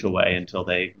official way until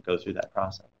they go through that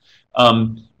process.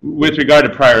 With regard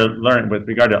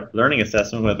to learning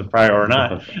assessment, whether prior or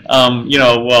not, Pat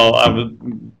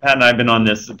and I have been on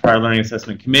this prior learning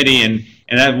assessment committee,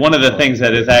 and one of the things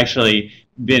that has actually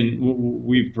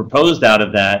we've proposed out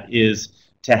of that is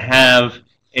to have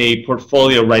a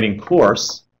portfolio writing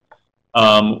course,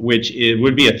 which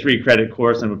would be a 3-credit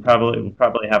course and would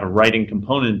probably have a writing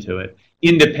component to it,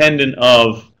 independent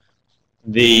of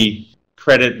the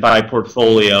credit by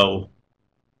portfolio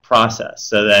process.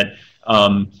 So that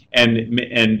and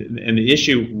the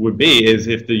issue would be is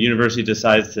if the university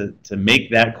decides to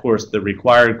make that course the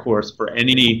required course for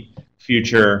any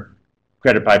future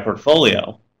credit by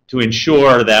portfolio, to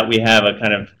ensure that we have a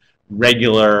kind of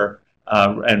regular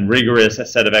and rigorous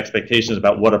set of expectations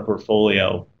about what a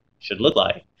portfolio should look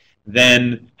like,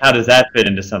 then how does that fit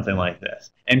into something like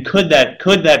this? And could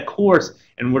that course,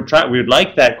 and we'd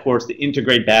like that course to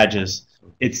integrate badges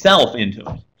itself into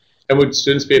it. And would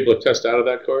students be able to test out of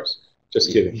that course?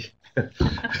 Just kidding.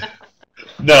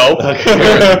 No. All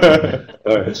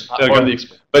right.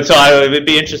 But so it would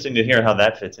be interesting to hear how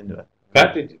that fits into it.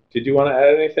 Pat, did you want to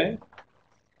add anything?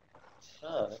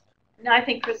 No, I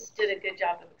think Chris did a good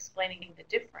job of explaining the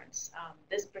difference.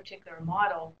 This particular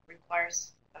model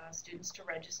requires students to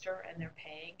register, and they're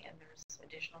paying, and there's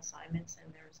additional assignments,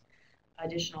 and there's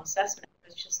additional assessment.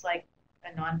 It's just like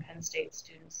a non-Penn State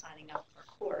student signing up for a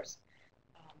course.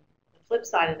 The flip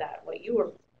side of that, what you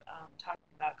were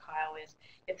talking about, Kyle, is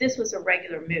if this was a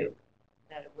regular MOOC,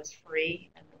 that it was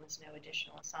free and there was no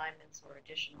additional assignments or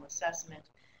additional assessment,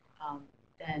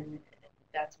 then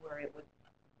that's where it would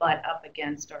butt up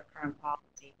against our current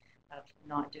policy of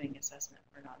not doing assessment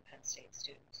for non-Penn State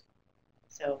students.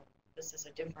 So this is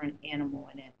a different animal,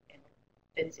 and it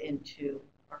fits into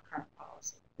our current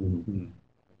policy. Mm-hmm.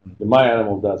 My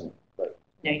animal doesn't. But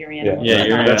no, your animal.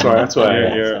 Yeah, that's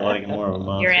why you're like more of a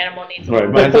monster. Your animal needs. Right,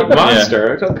 mine's a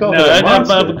monster. Don't call it a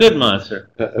monster. A good monster.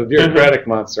 A bureaucratic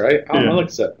monster. I'll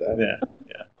accept that.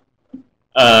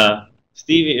 Yeah.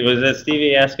 Stevie, was that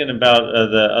Stevie asking about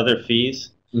the other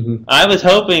fees? Mm-hmm. I was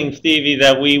hoping, Stevie,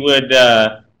 that we would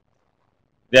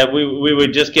we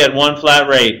would just get one flat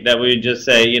rate. That we would just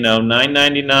say,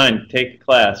 $9.99, take the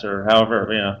class, or however,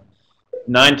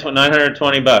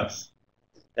 $920.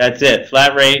 That's it,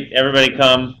 flat rate. Everybody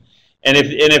come, and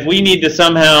if we need to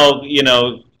somehow,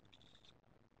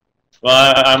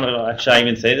 well, should I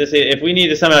even say this? If we need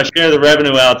to somehow share the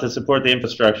revenue out to support the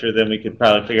infrastructure, then we could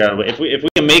probably figure out a way. If we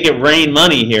can make it rain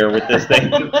money here with this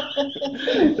thing,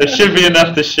 there should be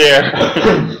enough to share.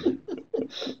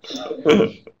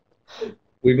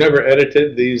 We've never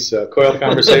edited these COIL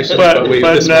conversations, but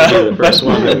this will be the first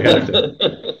one that we have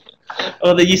to.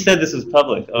 Oh, you said this was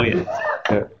public. Oh,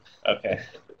 yeah. Okay.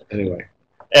 Anyway.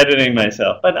 Editing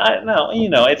myself, but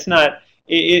it's not.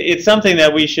 It's something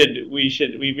that we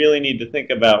really need to think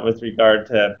about with regard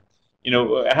to,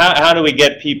 how do we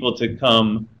get people to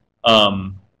come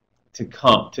to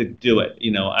do it?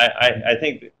 I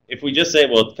think if we just say,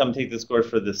 well, come take this course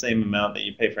for the same amount that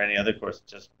you pay for any other course,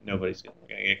 just nobody's going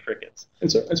to get crickets. And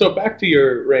so back to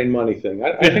your rain money thing.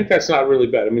 I think that's not really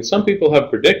bad. I mean, some people have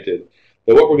predicted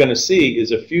that what we're going to see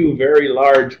is a few very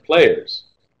large players.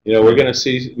 We're going to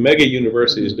see mega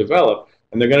universities develop,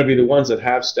 and they're going to be the ones that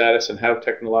have status and have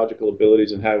technological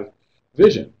abilities and have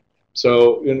vision.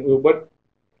 So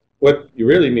what you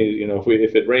really mean,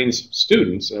 if it rains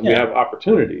students and we have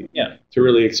opportunity to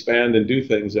really expand and do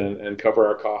things and cover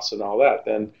our costs and all that,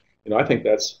 then I think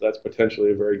that's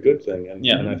potentially a very good thing.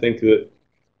 And I think that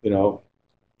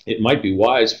it might be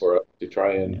wise for us to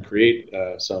try and create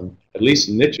some at least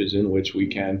niches in which we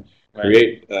can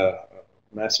create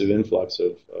massive influx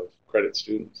of credit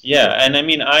students. Yeah, and I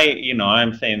mean,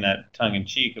 I'm saying that tongue in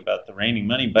cheek about the raining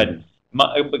money, but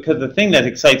because the thing that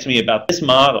excites me about this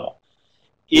model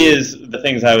is the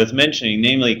things I was mentioning,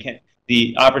 namely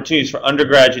the opportunities for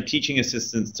undergraduate teaching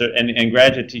assistants and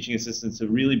graduate teaching assistants to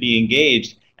really be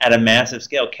engaged at a massive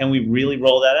scale. Can we really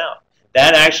roll that out?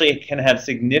 That actually can have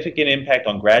significant impact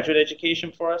on graduate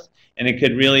education for us, and it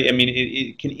could really,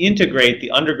 it can integrate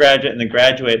the undergraduate and the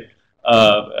graduate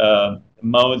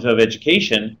modes of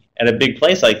education at a big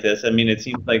place like this. It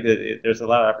seems like there's a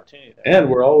lot of opportunity there. And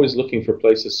we're always looking for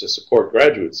places to support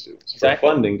graduate students, for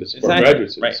funding to support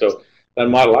graduate students. So that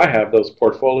model I have, those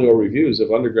portfolio reviews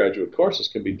of undergraduate courses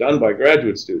can be done by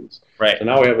graduate students. Right. So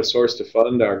now we have a source to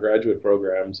fund our graduate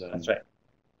programs, and that's right.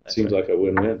 It seems like a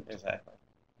win-win. Exactly.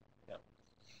 Yeah.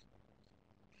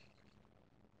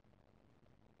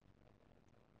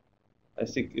 I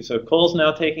see. So Cole's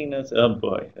now taking notes. Oh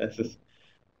boy, that's just.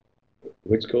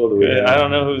 Which Cole do we have? I don't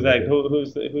know who's that.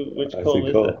 Which Cole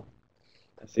is that?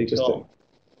 I see Cole.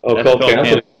 Oh, Cole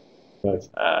Campbell. Nice.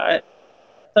 I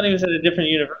thought he was at a different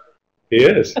university. He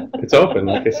is. It's open,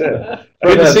 like I said.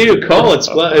 Good to see you, Cole.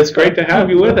 It's great to have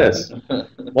you with us.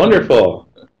 Wonderful.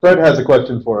 Fred has a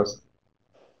question for us.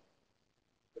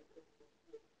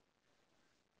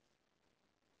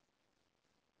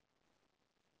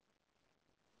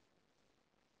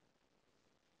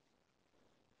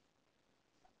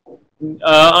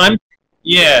 I'm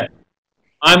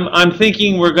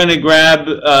thinking we're going to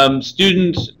grab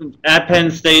students at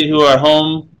Penn State who are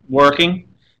home working.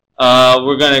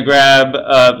 We're going to grab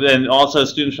and also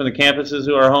students from the campuses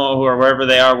who are home, who are wherever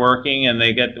they are working, and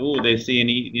they get they see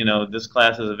this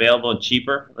class is available and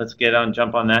cheaper. Let's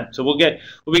jump on that. So we'll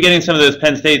be getting some of those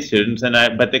Penn State students,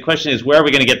 but the question is, where are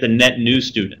we going to get the net new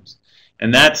students?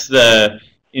 And that's the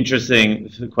interesting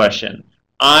question.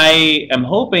 I am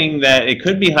hoping that it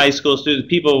could be high school students,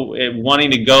 people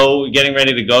wanting to getting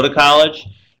ready to go to college.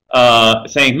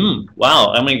 saying,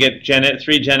 wow, I'm going to get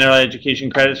 3 general education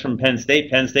credits from Penn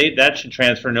State. Penn State, that should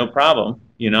transfer no problem,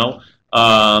 you know.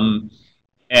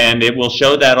 And it will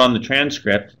show that on the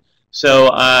transcript. So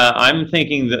I'm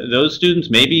thinking that those students,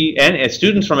 maybe and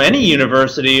students from any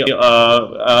university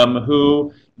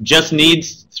who just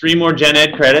needs 3 more gen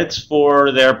ed credits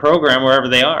for their program wherever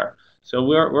they are. So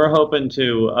we're hoping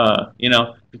to, you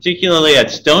know, particularly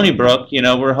at Stony Brook, you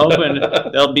know, we're hoping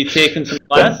they'll be taking some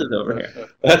classes over here.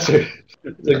 That's a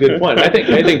good point. I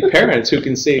think parents who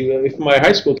can see, if my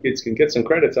high school kids can get some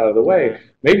credits out of the way,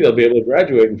 maybe they'll be able to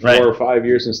graduate in 4 or 5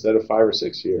 years instead of 5 or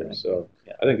 6 years. Right. So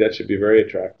I think that should be very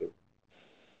attractive.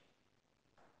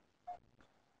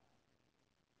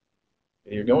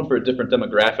 You're going for a different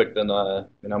demographic than, I've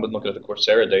been looking at the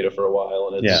Coursera data for a while,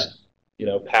 and it's, you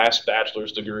know, past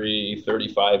bachelor's degree,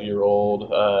 35-year-old,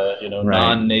 you know,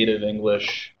 non-native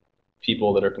English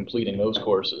people that are completing those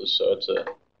courses. So it's the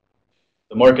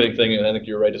marketing thing, and I think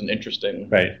you're right, is an interesting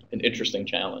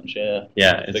challenge. Yeah.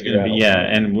 Yeah, it's gonna be,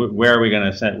 and where are we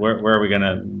going to send? Where are we going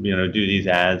to, you know, do these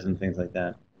ads and things like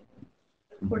that?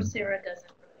 Coursera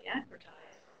doesn't really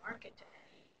advertise or market to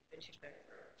any particular.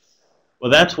 Well,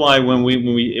 that's why when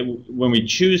we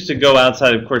choose to go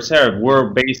outside of Coursera, we're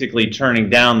basically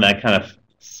turning down that kind of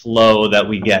flow that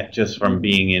we get just from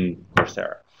being in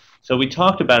Coursera. So we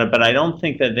talked about it, but I don't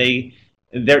think that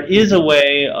there is a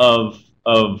way of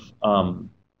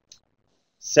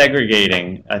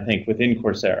segregating, I think, within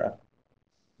Coursera.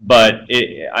 But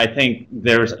I think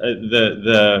there's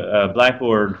the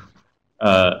Blackboard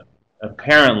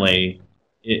apparently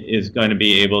is going to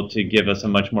be able to give us a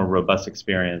much more robust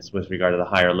experience with regard to the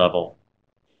higher level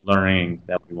learning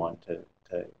that we want to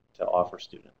offer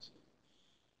students.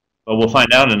 But we'll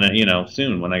find out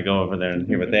soon when I go over there and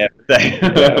hear what they have to say.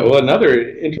 Well, another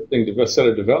interesting set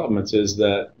of developments is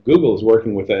that Google is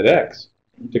working with edX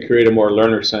to create a more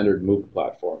learner-centered MOOC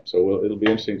platform. So it'll be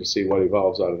interesting to see what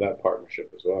evolves out of that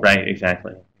partnership as well. Right,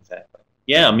 exactly.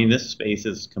 Yeah, I mean, this space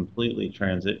is completely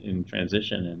in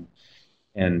transition,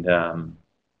 and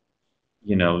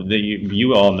you know,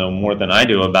 you all know more than I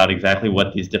do about exactly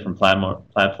what these different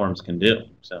platforms can do.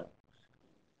 So,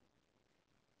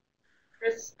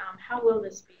 Chris, how will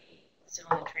this be still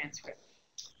in the transcript?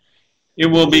 It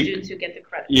will be students who get the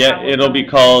credit. Yeah, it'll be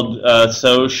called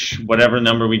SOCH, whatever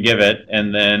number we give it,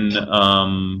 and then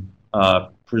the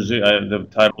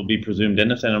title will be presumed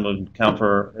innocent, and will count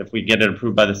for, if we get it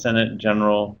approved by the Senate,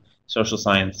 general social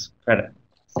science credit.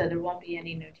 So there won't be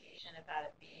any notation about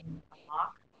it being a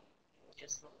mock.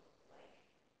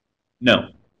 No,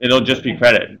 it'll just be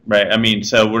credit, right? I mean,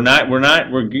 so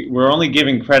we're only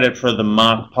giving credit for the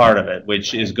mock part of it,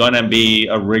 which is going to be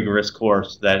a rigorous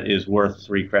course that is worth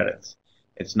 3 credits.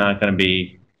 It's not going to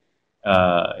be.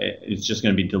 It's just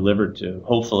going to be delivered to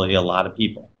hopefully a lot of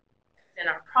people. In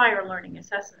our prior learning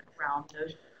assessment realm,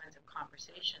 those kinds of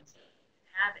conversations that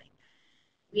we're having,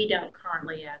 we don't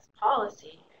currently, as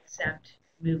policy, accept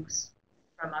MOOCs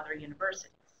from other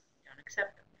universities. We don't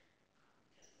accept them.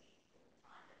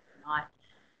 They're not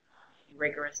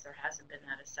rigorous. There hasn't been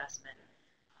that assessment.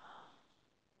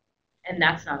 And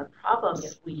that's not a problem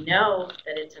if we know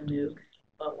that it's a MOOC,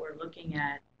 but we're looking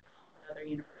at what other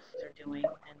universities are doing,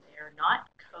 and they're not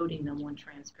coding them on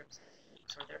transcripts,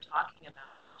 or they're talking about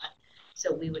it.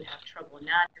 So we would have trouble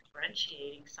not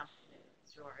differentiating something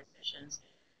through our admissions,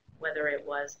 whether it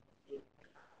was the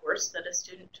course that a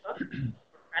student took for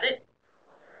credit,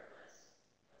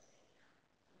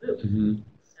 or it was a MOOC.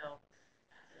 So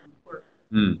we're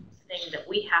saying that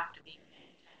we have to be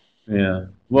paying attention. Yeah.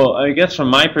 Well, I guess from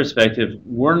my perspective,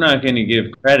 we're not going to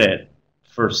give credit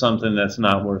for something that's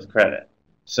not worth credit.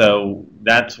 So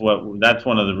that's one of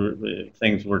the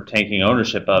things we're taking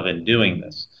ownership of in doing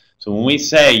this. So when we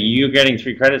say you're getting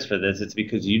 3 credits for this, it's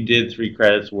because you did 3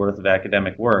 credits worth of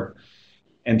academic work.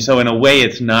 And so in a way,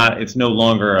 it's no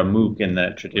longer a MOOC in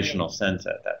that traditional sense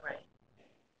at that point.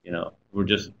 You know,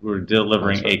 we're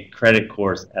delivering a credit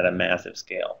course at a massive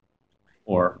scale.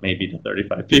 Or maybe to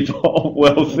 35 people.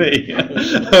 We'll see. So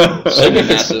if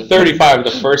it's 35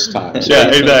 the first time. So yeah,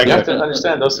 exactly. You have to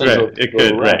understand those things. Right. It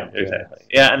could, right, exactly.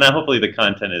 Yeah, and hopefully the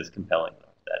content is compelling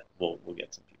enough that we'll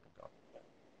get some people going.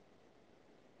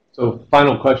 So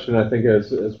final question, I think,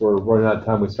 as we're running out of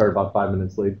time, we started about 5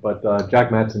 minutes late, but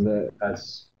Jack Mattson,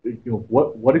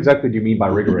 what exactly do you mean by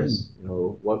rigorous? You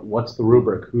know, what's the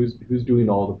rubric? Who's doing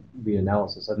all the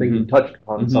analysis? I think you touched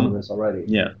upon some of this already.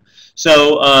 Yeah.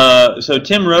 So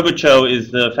Tim Robichaux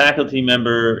is the faculty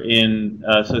member in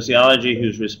sociology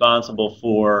who's responsible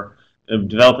for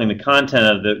developing the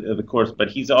content of the course, but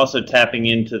he's also tapping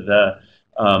into the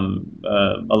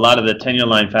a lot of the tenure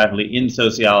line faculty in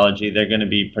sociology, they're going to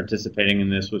be participating in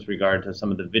this with regard to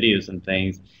some of the videos and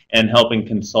things, and helping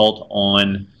consult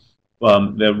on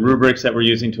the rubrics that we're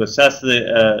using to assess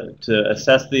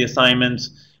the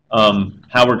assignments,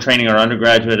 how we're training our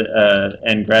undergraduate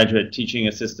and graduate teaching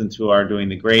assistants who are doing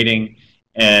the grading,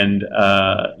 and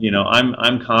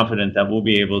I'm confident that we'll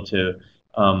be able to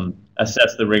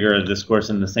assess the rigor of this course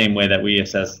in the same way that we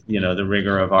assess the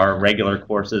rigor of our regular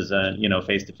courses,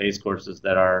 face-to-face courses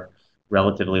that are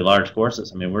relatively large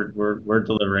courses. I mean, we're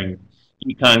delivering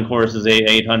econ courses,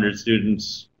 800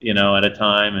 students at a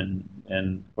time,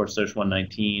 and of course Social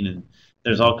 119, and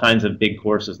there's all kinds of big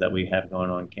courses that we have going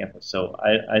on campus. So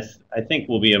I think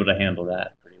we'll be able to handle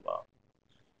that pretty well.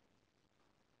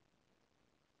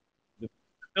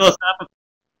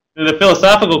 The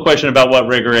philosophical question about what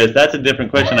rigor is, that's a different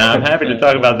question. I'm happy to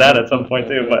talk about that at some point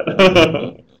too.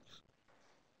 But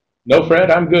No,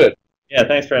 Fred, I'm good. Yeah,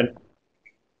 thanks, Fred.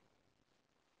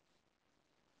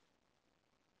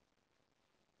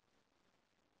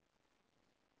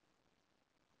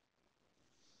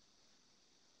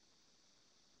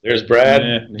 There's Brad.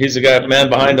 Yeah. He's the man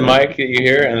behind the mic that you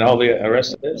hear, and all the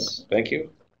rest of this. Thank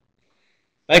you.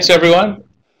 Thanks, everyone.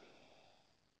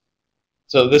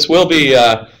 So this will be,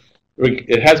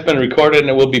 it has been recorded, and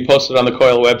it will be posted on the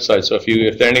COIL website. So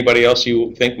if there anybody else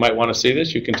you think might want to see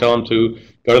this, you can tell them to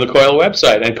go to the COIL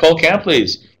website. And Cole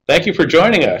Campley's, thank you for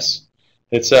joining us.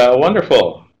 It's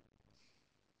wonderful.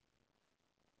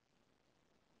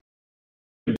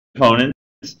 Components.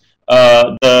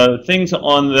 The things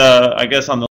on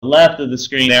the left of the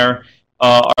screen there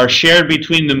are shared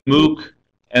between the MOOC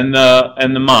and the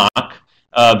MOCC.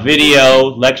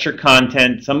 Video, lecture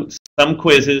content, some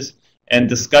quizzes, and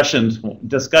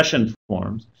discussion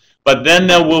forums. But then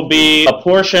there will be a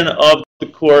portion of the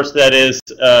course that is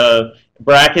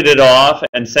bracketed off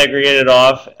and segregated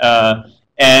off,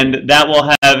 and that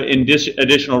will have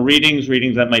additional readings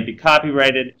that might be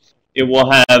copyrighted. It will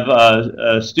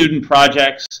have student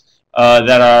projects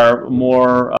that are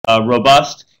more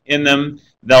robust in them.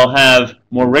 They'll have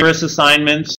more rigorous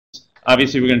assignments.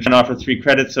 Obviously, we're going to try and offer 3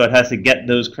 credits, so it has to get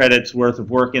those credits worth of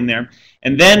work in there.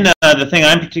 And then the thing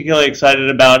I'm particularly excited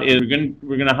about is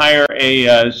we're going to hire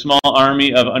a small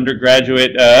army of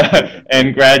undergraduate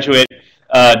and graduate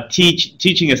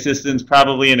teaching assistants,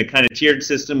 probably in a kind of tiered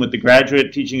system, with the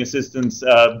graduate teaching assistants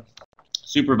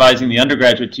supervising the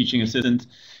undergraduate teaching assistants,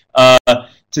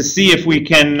 to see if we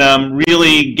can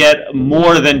really get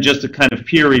more than just a kind of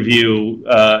peer review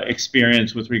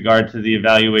experience with regard to the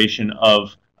evaluation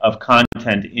of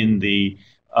content in the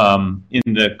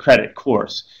credit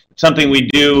course. It's something we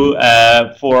do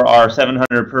for our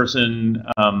 700-person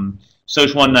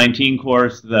Social 119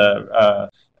 course, the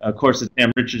course that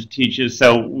Sam Richards teaches.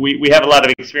 So we have a lot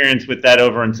of experience with that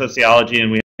over in sociology,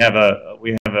 and we have a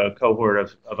cohort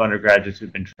of undergraduates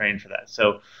who've been trained for that.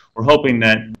 So we're hoping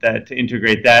that to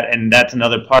integrate that, and that's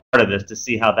another part of this, to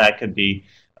see how that could be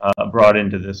brought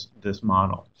into this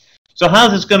model. So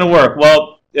how's this going to work?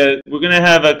 Well, we're going to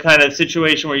have a kind of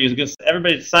situation where you're going to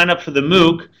everybody sign up for the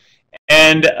MOOC,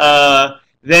 and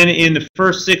then in the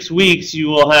first 6 weeks you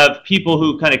will have people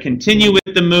who kind of continue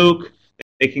with the MOOC.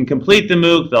 They can complete the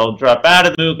MOOC. They'll drop out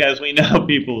of the MOOC, as we know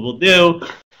people will do.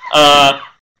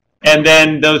 And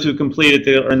then those who complete it,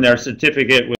 they'll earn their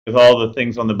certificate with all the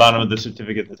things on the bottom of the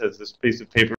certificate that says this piece of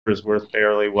paper is worth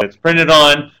barely what it's printed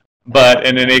on, but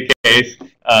in any case,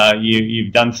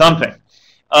 you've done something.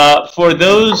 For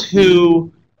those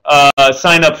who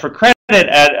sign up for credit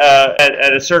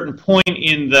at a certain point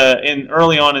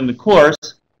early on in the course,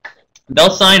 they'll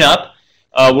sign up.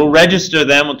 We'll register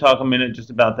them. We'll talk a minute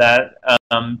just about that.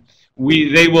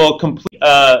 They will complete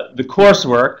the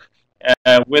coursework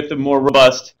with the more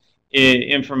robust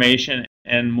information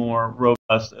and more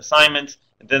robust assignments.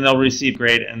 Then they'll receive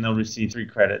grade, and they'll receive 3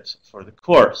 credits for the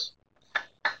course.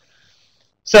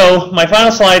 So my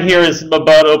final slide here is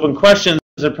about open questions.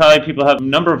 Probably people have a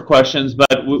number of questions,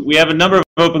 but we have a number of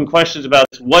open questions about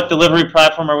what delivery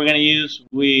platform are we going to use.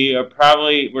 We're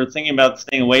thinking about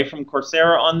staying away from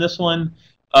Coursera on this one,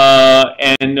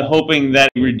 and hoping that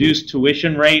a reduced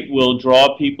tuition rate will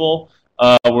draw people.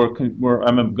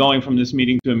 I'm going from this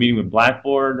meeting to a meeting with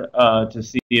Blackboard to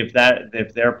see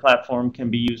if their platform can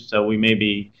be used. So we may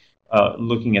be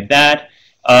looking at that.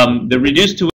 The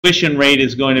reduced tuition rate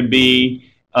is going to be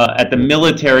at the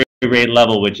military rate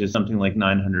level, which is something like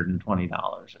 $920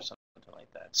 or something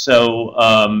like that. So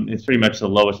it's pretty much the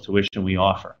lowest tuition we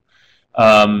offer.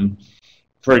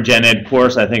 For a gen ed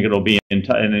course, I think it'll be an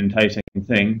enticing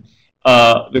thing.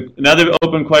 Another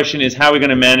open question is, how are we going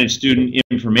to manage student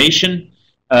information?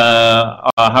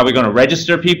 How are we going to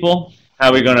register people? How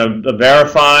are we going to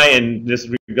verify, and this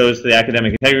goes to the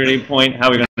academic integrity point, how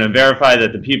are we going to verify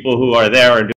that the people who are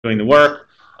there are doing the work?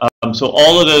 So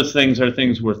all of those things are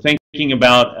things we're thinking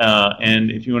about,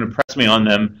 and if you want to press me on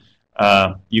them,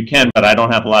 you can, but I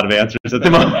don't have a lot of answers at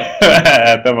the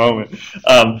moment.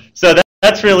 So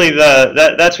that's really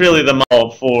the model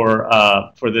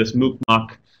for this MOOC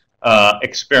mock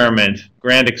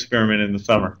grand experiment in the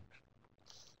summer.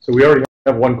 So we already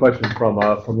have one question from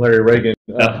Larry Reagan.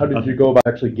 How did you go about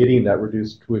actually getting that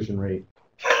reduced tuition rate?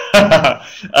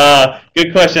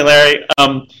 Good question, Larry.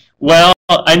 Well,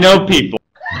 I know people.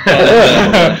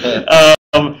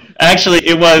 Actually,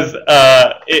 it was,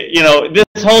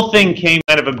 this whole thing came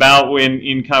kind of about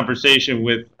in conversation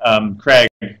with Craig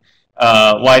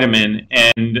Weideman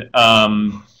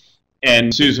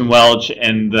and Susan Welch,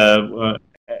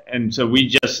 and so we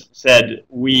just said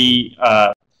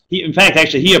in fact,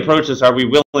 actually, he approached us, are we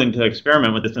willing to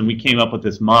experiment with this, and we came up with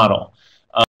this model.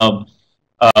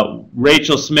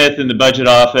 Rachel Smith in the budget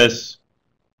office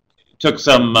took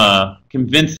some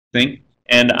convincing,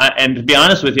 and to be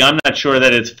honest with you, I'm not sure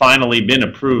that it's finally been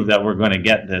approved that we're going to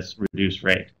get this reduced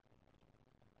rate.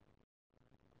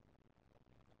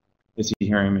 Is he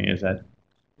hearing me? Is that?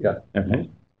 Yeah. Okay.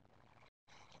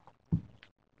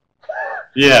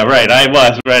 Yeah, right. I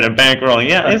was right. I'm bankrolling.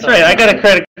 Yeah, that's right. I got a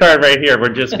credit card right here. We're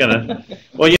just gonna.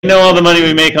 Well, you know, all the money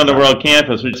we make on the World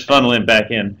Campus, we're just funneling it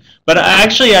back in. But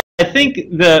actually, I think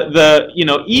even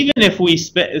if we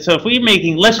spend, so if we're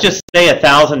making, let's just say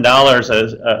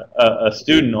 $1,000 a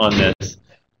student on this,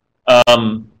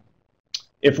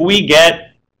 if we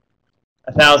get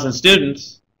 1,000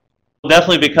 students, we'll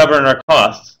definitely be covering our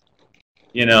costs.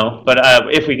 But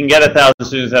if we can get 1,000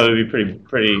 students, that would be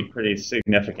pretty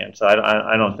significant. So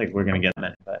I don't think we're going to get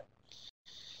that. But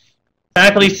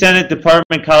faculty, senate,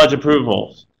 department, college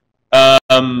approvals.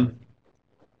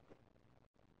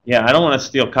 Yeah, I don't want to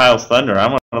steal Kyle's thunder. I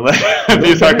want to let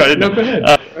these talk about it. No, go ahead.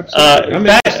 Absolutely. I'm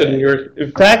interested in your.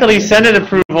 Faculty, senate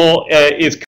approval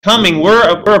is coming.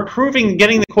 We're approving,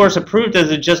 getting the course approved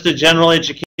as just a general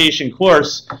education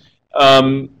course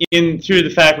through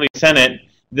the faculty senate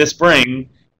this spring.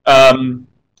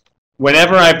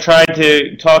 Whenever I've tried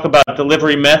to talk about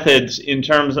delivery methods in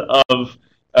terms of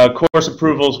course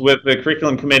approvals with the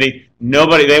curriculum committee,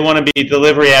 they want to be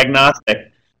delivery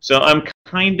agnostic. So I'm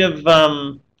kind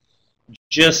of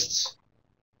just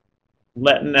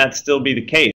letting that still be the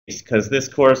case, because this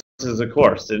course is a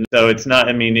course, and so it's not.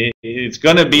 I mean, it's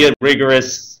going to be a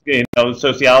rigorous,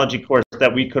 sociology course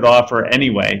that we could offer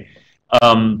anyway.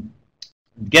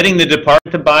 Getting the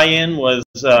department to buy in was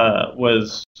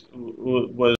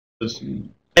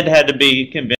Ed had to be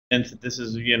convinced that this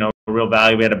is a real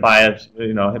value. We had to buy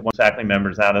one faculty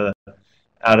members out of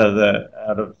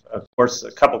a course,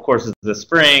 a couple courses this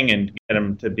spring, and get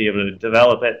them to be able to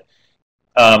develop it.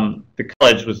 The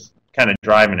college was kind of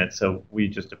driving it, so we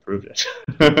just approved it.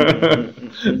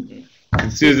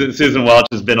 Susan Welch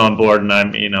has been on board, and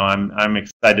I'm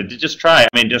excited to just try. I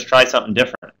mean, just try something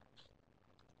different.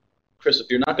 Chris, if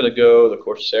you're not going to go the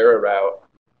Coursera route,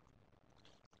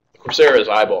 Coursera is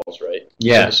eyeballs, right?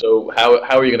 Yeah. So how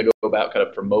are you going to go about kind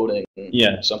of promoting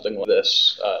something like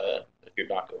this if you're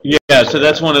not going? Yeah. So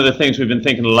that's one of the things we've been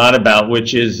thinking a lot about,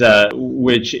 which is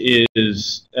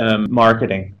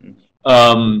marketing.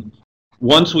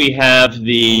 Once we have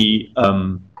the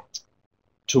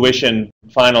tuition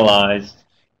finalized,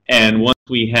 and once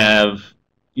we have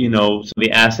some of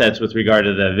the assets with regard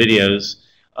to the videos.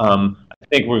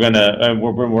 I think we're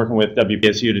working with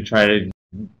WPSU to try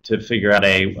to figure out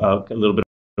a little bit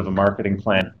of a marketing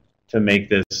plan to make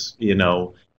this,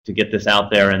 to get this out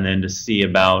there, and then to see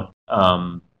about,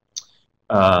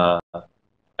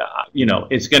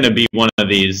 it's going to be one of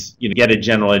these, get a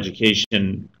general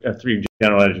education, 3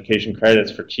 general education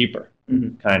credits for cheaper,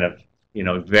 kind of,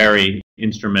 very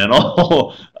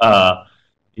instrumental.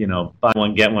 Buy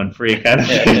one, get one free kind of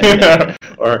thing.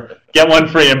 Or get one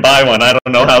free and buy one. I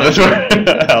don't know how this works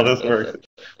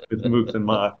with MOOCs and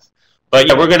MOCCs. But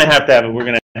yeah, we're going to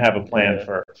have a plan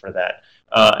for that.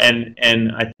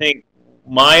 And I think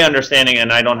my understanding,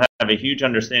 and I don't have a huge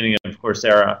understanding of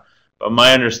Coursera, but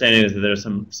my understanding is that there's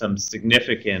some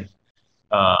significant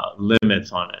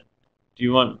limits on it. Do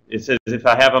you want? It says if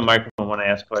I have a microphone when I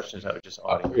ask questions, I would just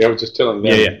audio. Yeah, I was just telling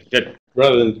them. Yeah, good.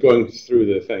 Rather than going through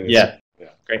the thing. Yeah.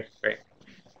 Great.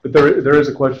 But there is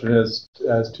a question as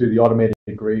to the automated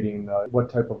grading. What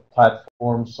type of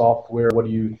platform, software, what are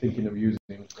you thinking of using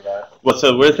for that? Well,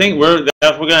 so we're going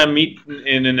to meet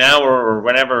in an hour or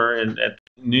whenever at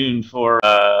noon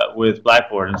with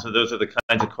Blackboard, and so those are the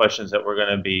kinds of questions that we're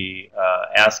going to be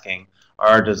asking.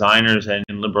 our designers and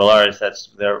liberal arts,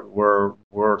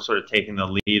 we're sort of taking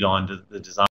the lead on the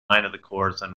design of the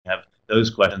course, and we have those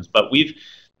questions. But we've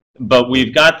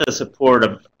got the support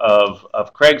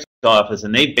of Craig's office,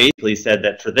 and they basically said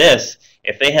that for this,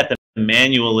 if they have to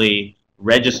manually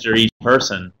register each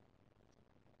person,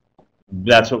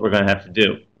 that's what we're going to have to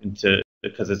do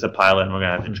because it's a pilot, and we're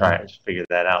going to have to try to figure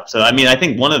that out. So, I mean, I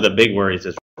think one of the big worries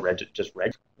is just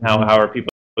how are people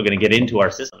going to get into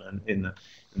our system? And in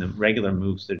the regular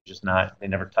MOOCs, they're just not. They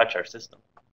never touch our system,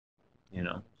 you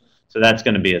know. So that's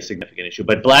going to be a significant issue.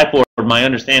 But Blackboard, my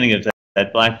understanding is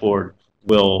that Blackboard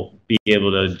will be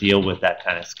able to deal with that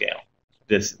kind of scale.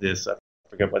 This I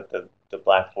forget what the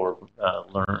Blackboard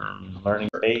learning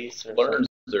base or Learn's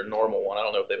their normal one. I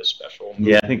don't know if they have a special MOOC.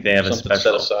 Yeah, I think they have a something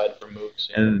special set aside for MOOCs.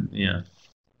 Yeah. And yeah.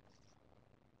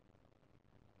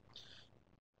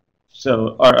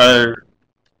 So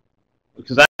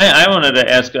because I wanted to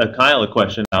ask Kyle a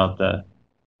question about the.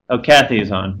 Oh,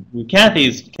 Kathy's on.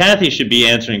 Kathy should be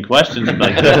answering questions.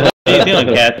 Like, how are you doing,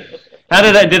 Kathy?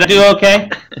 Did I do okay?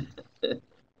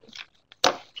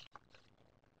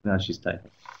 No, she's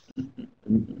typing.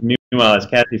 Meanwhile, as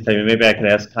Kathy's typing, maybe I could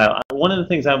ask Kyle. One of the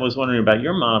things I was wondering about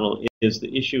your model is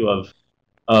the issue of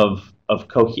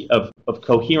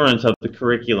coherence of the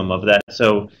curriculum of that.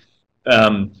 So,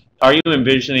 are you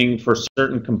envisioning for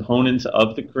certain components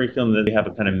of the curriculum that they have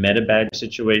a kind of meta badge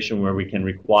situation where we can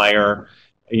require,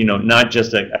 you know, not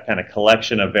just a kind of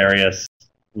collection of various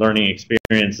learning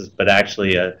experiences, but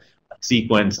actually a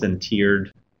sequenced and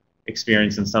tiered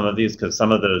experience in some of these? Because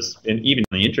some of those, and even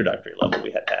in the introductory level,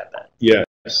 we had to have that. Yeah.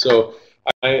 So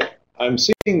I'm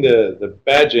seeing the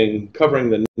badging covering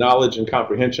the knowledge and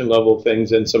comprehension level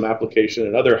things and some application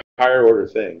and other higher order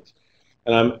things.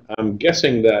 And I'm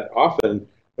guessing that often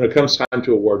when it comes time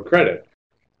to award credit,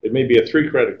 it may be a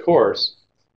 3-credit course,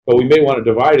 but we may want to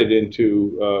divide it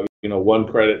into you know, 1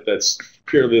 credit that's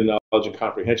purely knowledge and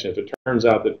comprehension. If it turns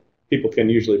out that people can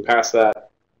usually pass that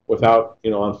without,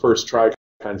 you know, on first try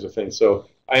kinds of things. So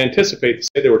I anticipate,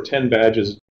 say there were 10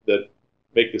 badges that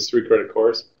make this 3-credit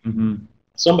course. Mm-hmm.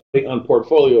 Somebody on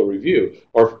portfolio review,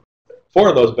 or 4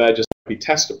 of those badges might be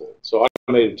testable. So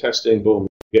automated testing, boom,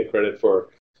 you get credit for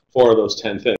 4 of those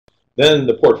 10 things. Then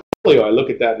the portfolio, I look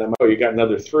at that and I'm like, oh, you got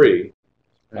another 3.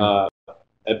 Right.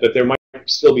 But there might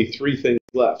still be 3 things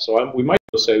left. So we might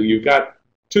say, well, you've got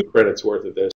 2 credits worth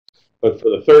of this, but for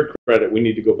the 3rd credit, we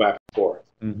need to go back and forth.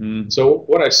 Mm-hmm. So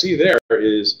what I see there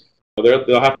is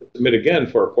they'll have to submit again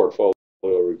for a portfolio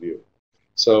review.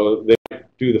 So they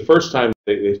do the first time,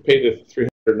 they pay the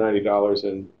 $390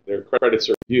 and their credits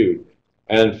are reviewed.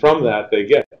 And from that, they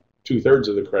get 2/3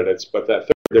 of the credits, but that 1/3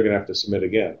 they're going to have to submit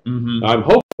again. Mm-hmm. Now, I'm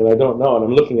hoping, and I don't know, and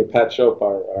I'm looking at Pat Shope,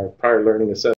 our prior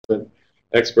learning assessment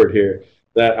expert here,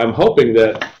 that I'm hoping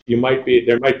that there might be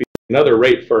another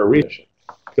rate for a readmission,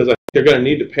 because I think they're going to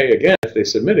need to pay again if they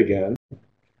submit again.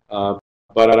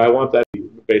 But I want that to be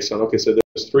based on, okay, so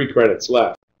there's 3 credits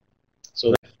left.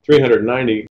 So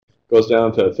 390 goes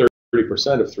down to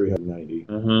 30% of 390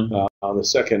 on the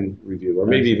second review, or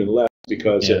maybe even less,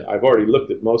 because I've already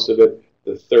looked at most of it.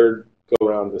 The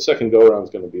second go-around is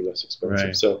going to be less expensive.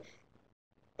 Right. So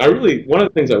one of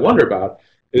the things I wonder about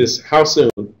is how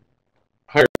soon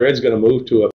higher ed's going to move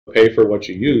to a pay for what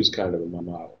you use kind of a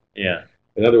model. Yeah.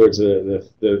 In other words,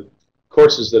 the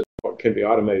courses that can be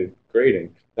automated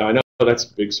grading. Now, I know that's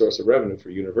a big source of revenue for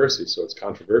universities, so it's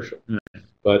controversial. Mm-hmm.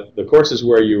 But the courses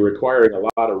where you're requiring a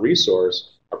lot of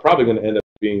resource are probably going to end up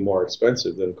being more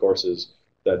expensive than courses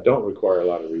that don't require a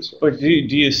lot of resource. But do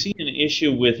you see an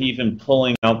issue with even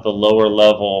pulling out the lower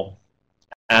level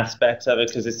aspects of it?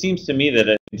 Because it seems to me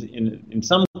that in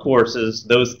some courses,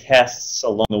 those tests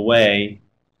along the way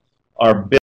are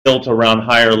built around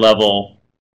higher level,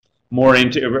 are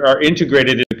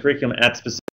integrated into the curriculum at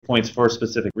specific points for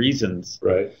specific reasons.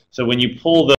 Right. So when you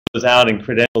pull those out and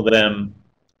credential them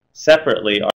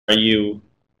separately,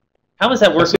 how does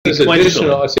that work?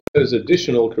 There's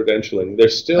additional credentialing.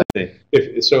 There's still,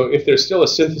 if there's still a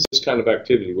synthesis kind of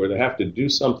activity where they have to do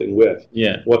something with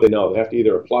what they know, they have to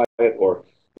either apply it or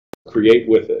create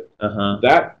with it.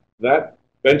 That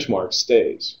benchmark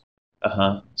stays.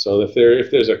 So if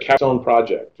there's a capstone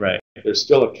project, there's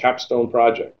still a capstone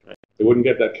project. They wouldn't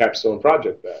get that capstone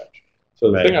project badge.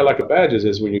 So the thing I like about badges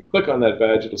is when you click on that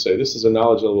badge, it'll say this is a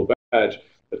knowledge level badge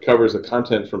that covers the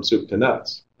content from soup to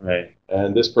nuts. Right.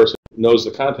 And this person knows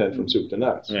the content from soup to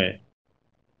nuts. Right.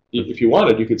 If you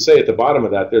wanted, you could say at the bottom of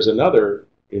that, there's another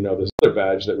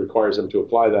badge that requires them to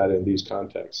apply that in these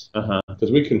contexts.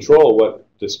 Because we control what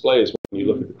displays when you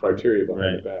look at the criteria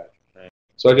behind the badge. Right.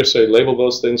 So I just say label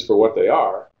those things for what they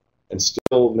are and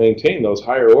still maintain those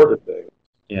higher order things.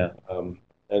 Yeah.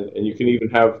 And you can even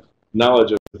have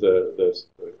knowledge of the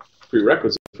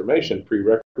prerequisite information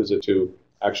prerequisite to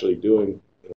actually doing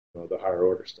the higher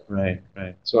order stuff. Right,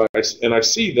 right. So I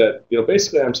see that,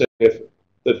 basically I'm saying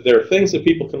that there are things that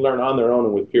people can learn on their own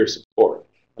and with peer support,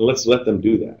 and let's let them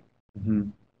do that. Mm-hmm.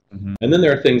 Mm-hmm. And then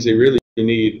there are things they really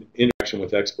need interaction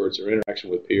with experts or interaction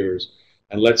with peers,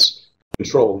 and let's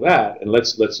control that, and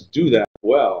let's do that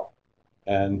well.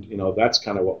 And that's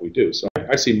kind of what we do. So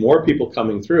I see more people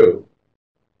coming through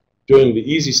doing the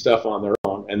easy stuff on their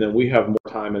own, and then we have more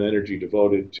time and energy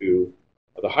devoted to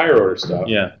the higher order stuff.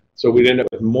 Yeah. So we'd end up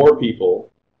with more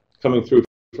people coming through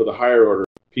for the higher order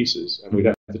pieces, and we'd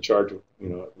have to charge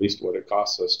at least what it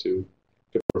costs us to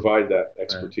provide that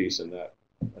expertise and that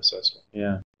assessment.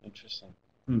 Yeah, interesting.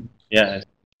 Yeah.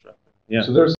 Yeah.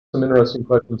 So there's some interesting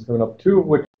questions coming up, two of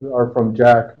which are from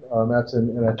Jack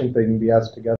Matson, and I think they can be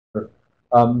asked together.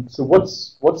 So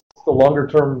what's the longer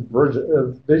term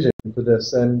vision for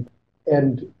this, and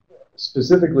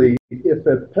specifically if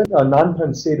a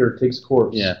non-Penn Stater takes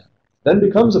course, then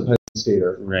becomes a Penn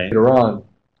Stater later on,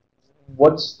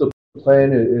 what's the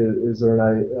plan? Is there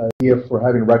an idea for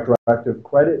having retroactive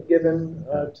credit given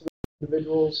to the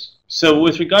individuals? So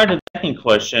with regard to the second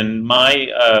question,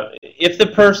 if the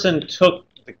person took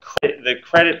the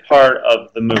credit part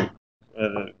of the MOOC,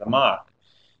 the MOCC,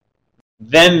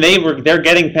 then they're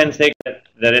getting Penn State credit,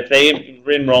 that if they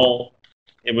enroll,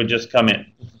 it would just come in.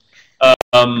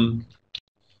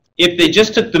 If they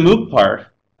just took the MOOC part,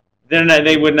 then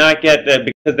they would not get that,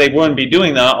 because they wouldn't be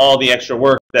doing all the extra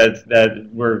work that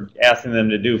we're asking them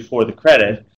to do for the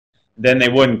credit. Then they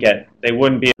wouldn't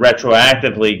be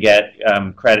retroactively get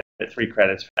credit, 3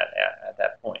 credits at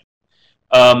that point.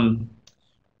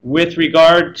 With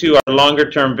regard to our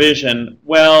longer term vision,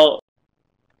 well,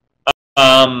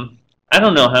 I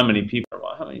don't know how many people.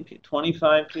 How many people?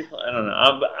 25 people? I don't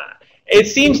know. It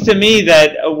seems to me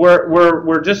that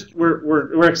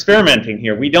we're experimenting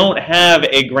here. We don't have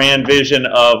a grand vision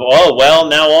of, oh well,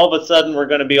 now all of a sudden we're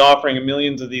going to be offering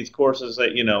millions of these courses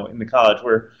that in the college.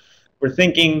 We're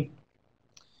thinking,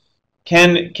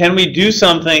 can we do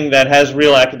something that has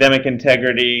real academic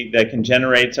integrity, that can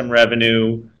generate some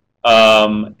revenue,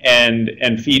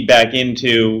 and feed back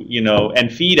into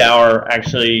and feed our I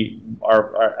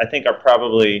think our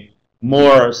probably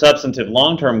more substantive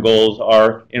long-term goals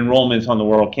are enrollments on the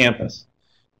world campus.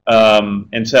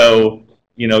 And so,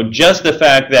 just the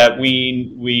fact that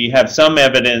we have some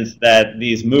evidence that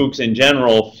these MOOCs in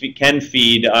general can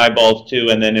feed eyeballs to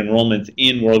and then enrollments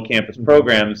in world campus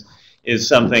programs is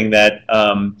something that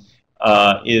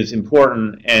is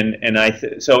important.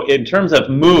 So in terms of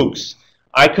MOOCs,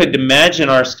 I could imagine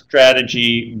our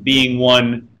strategy being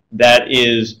one that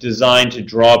is designed to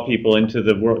draw people into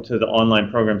the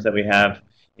online programs that we have,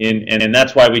 and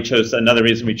that's why another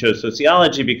reason we chose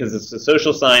sociology, because it's a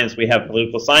social science. We have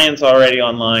political science already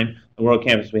online, the world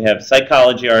campus. We have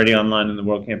psychology already online in the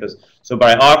world campus. So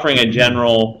by offering a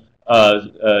general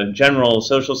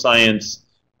social science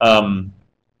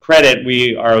credit,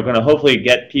 we are going to hopefully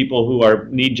get people who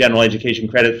need general education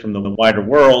credit from the wider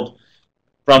world,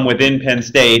 from within Penn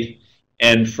State,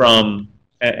 and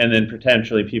then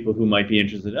potentially people who might be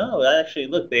interested. Oh, actually,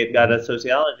 look, they've got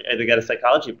a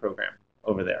psychology program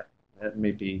over there. That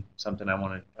may be something I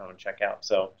want to check out.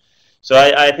 So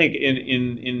I think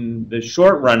in the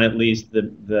short run, at least,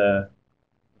 the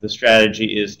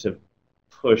strategy is to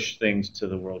push things to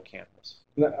the world campus.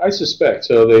 I suspect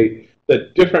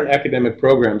that different academic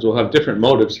programs will have different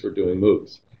motives for doing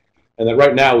MOOCs. And that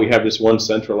right now we have this one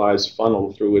centralized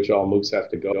funnel through which all MOOCs have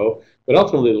to go. But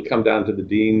ultimately it'll come down to the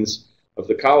deans of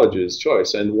the college's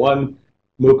choice. And one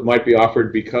MOOC might be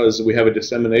offered because we have a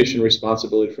dissemination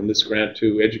responsibility from this grant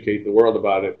to educate the world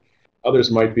about it.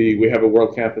 Others might be, we have a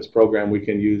world campus program, we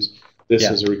can use this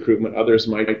as a recruitment. Others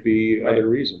might be other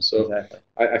reasons. So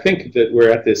I think that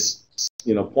we're at this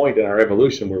point in our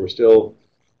evolution where we're still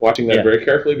watching that very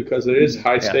carefully, because it is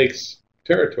high stakes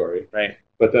territory. Right.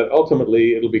 But that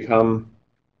ultimately it'll become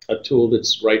a tool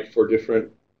that's right for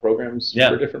different programs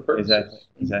for different purposes.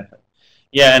 Exactly.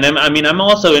 Yeah, and I'm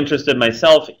also interested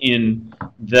myself in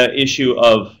the issue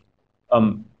of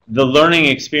the learning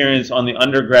experience on the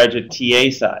undergraduate TA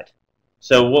side.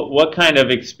 So what kind of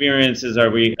experiences are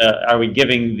we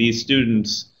giving these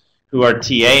students who are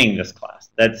TAing this class?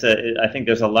 I think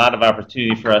there's a lot of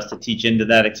opportunity for us to teach into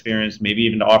that experience, maybe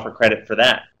even to offer credit for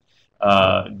that.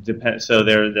 So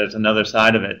there's another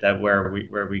side of it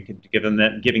where we could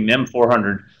giving them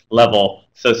 400 level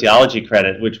sociology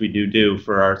credit, which we do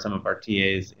for some of our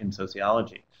TAs in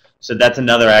sociology. So that's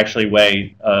another actually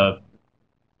way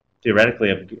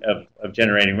theoretically of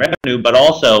generating revenue, but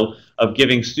also of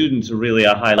giving students really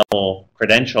a high level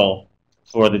credential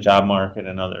for the job market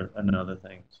and other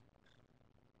things.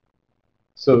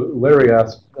 So Larry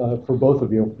asked for both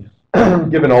of you,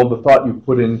 given all the thought you've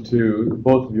put into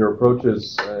both of your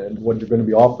approaches and what you're going to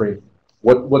be offering,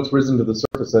 what's risen to the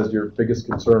surface as your biggest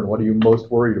concern? What are you most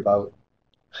worried about?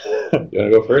 You want to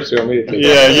go first? Or you want me to take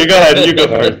Yeah, you go ahead. You go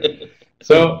first.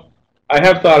 So I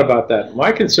have thought about that.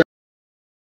 My concern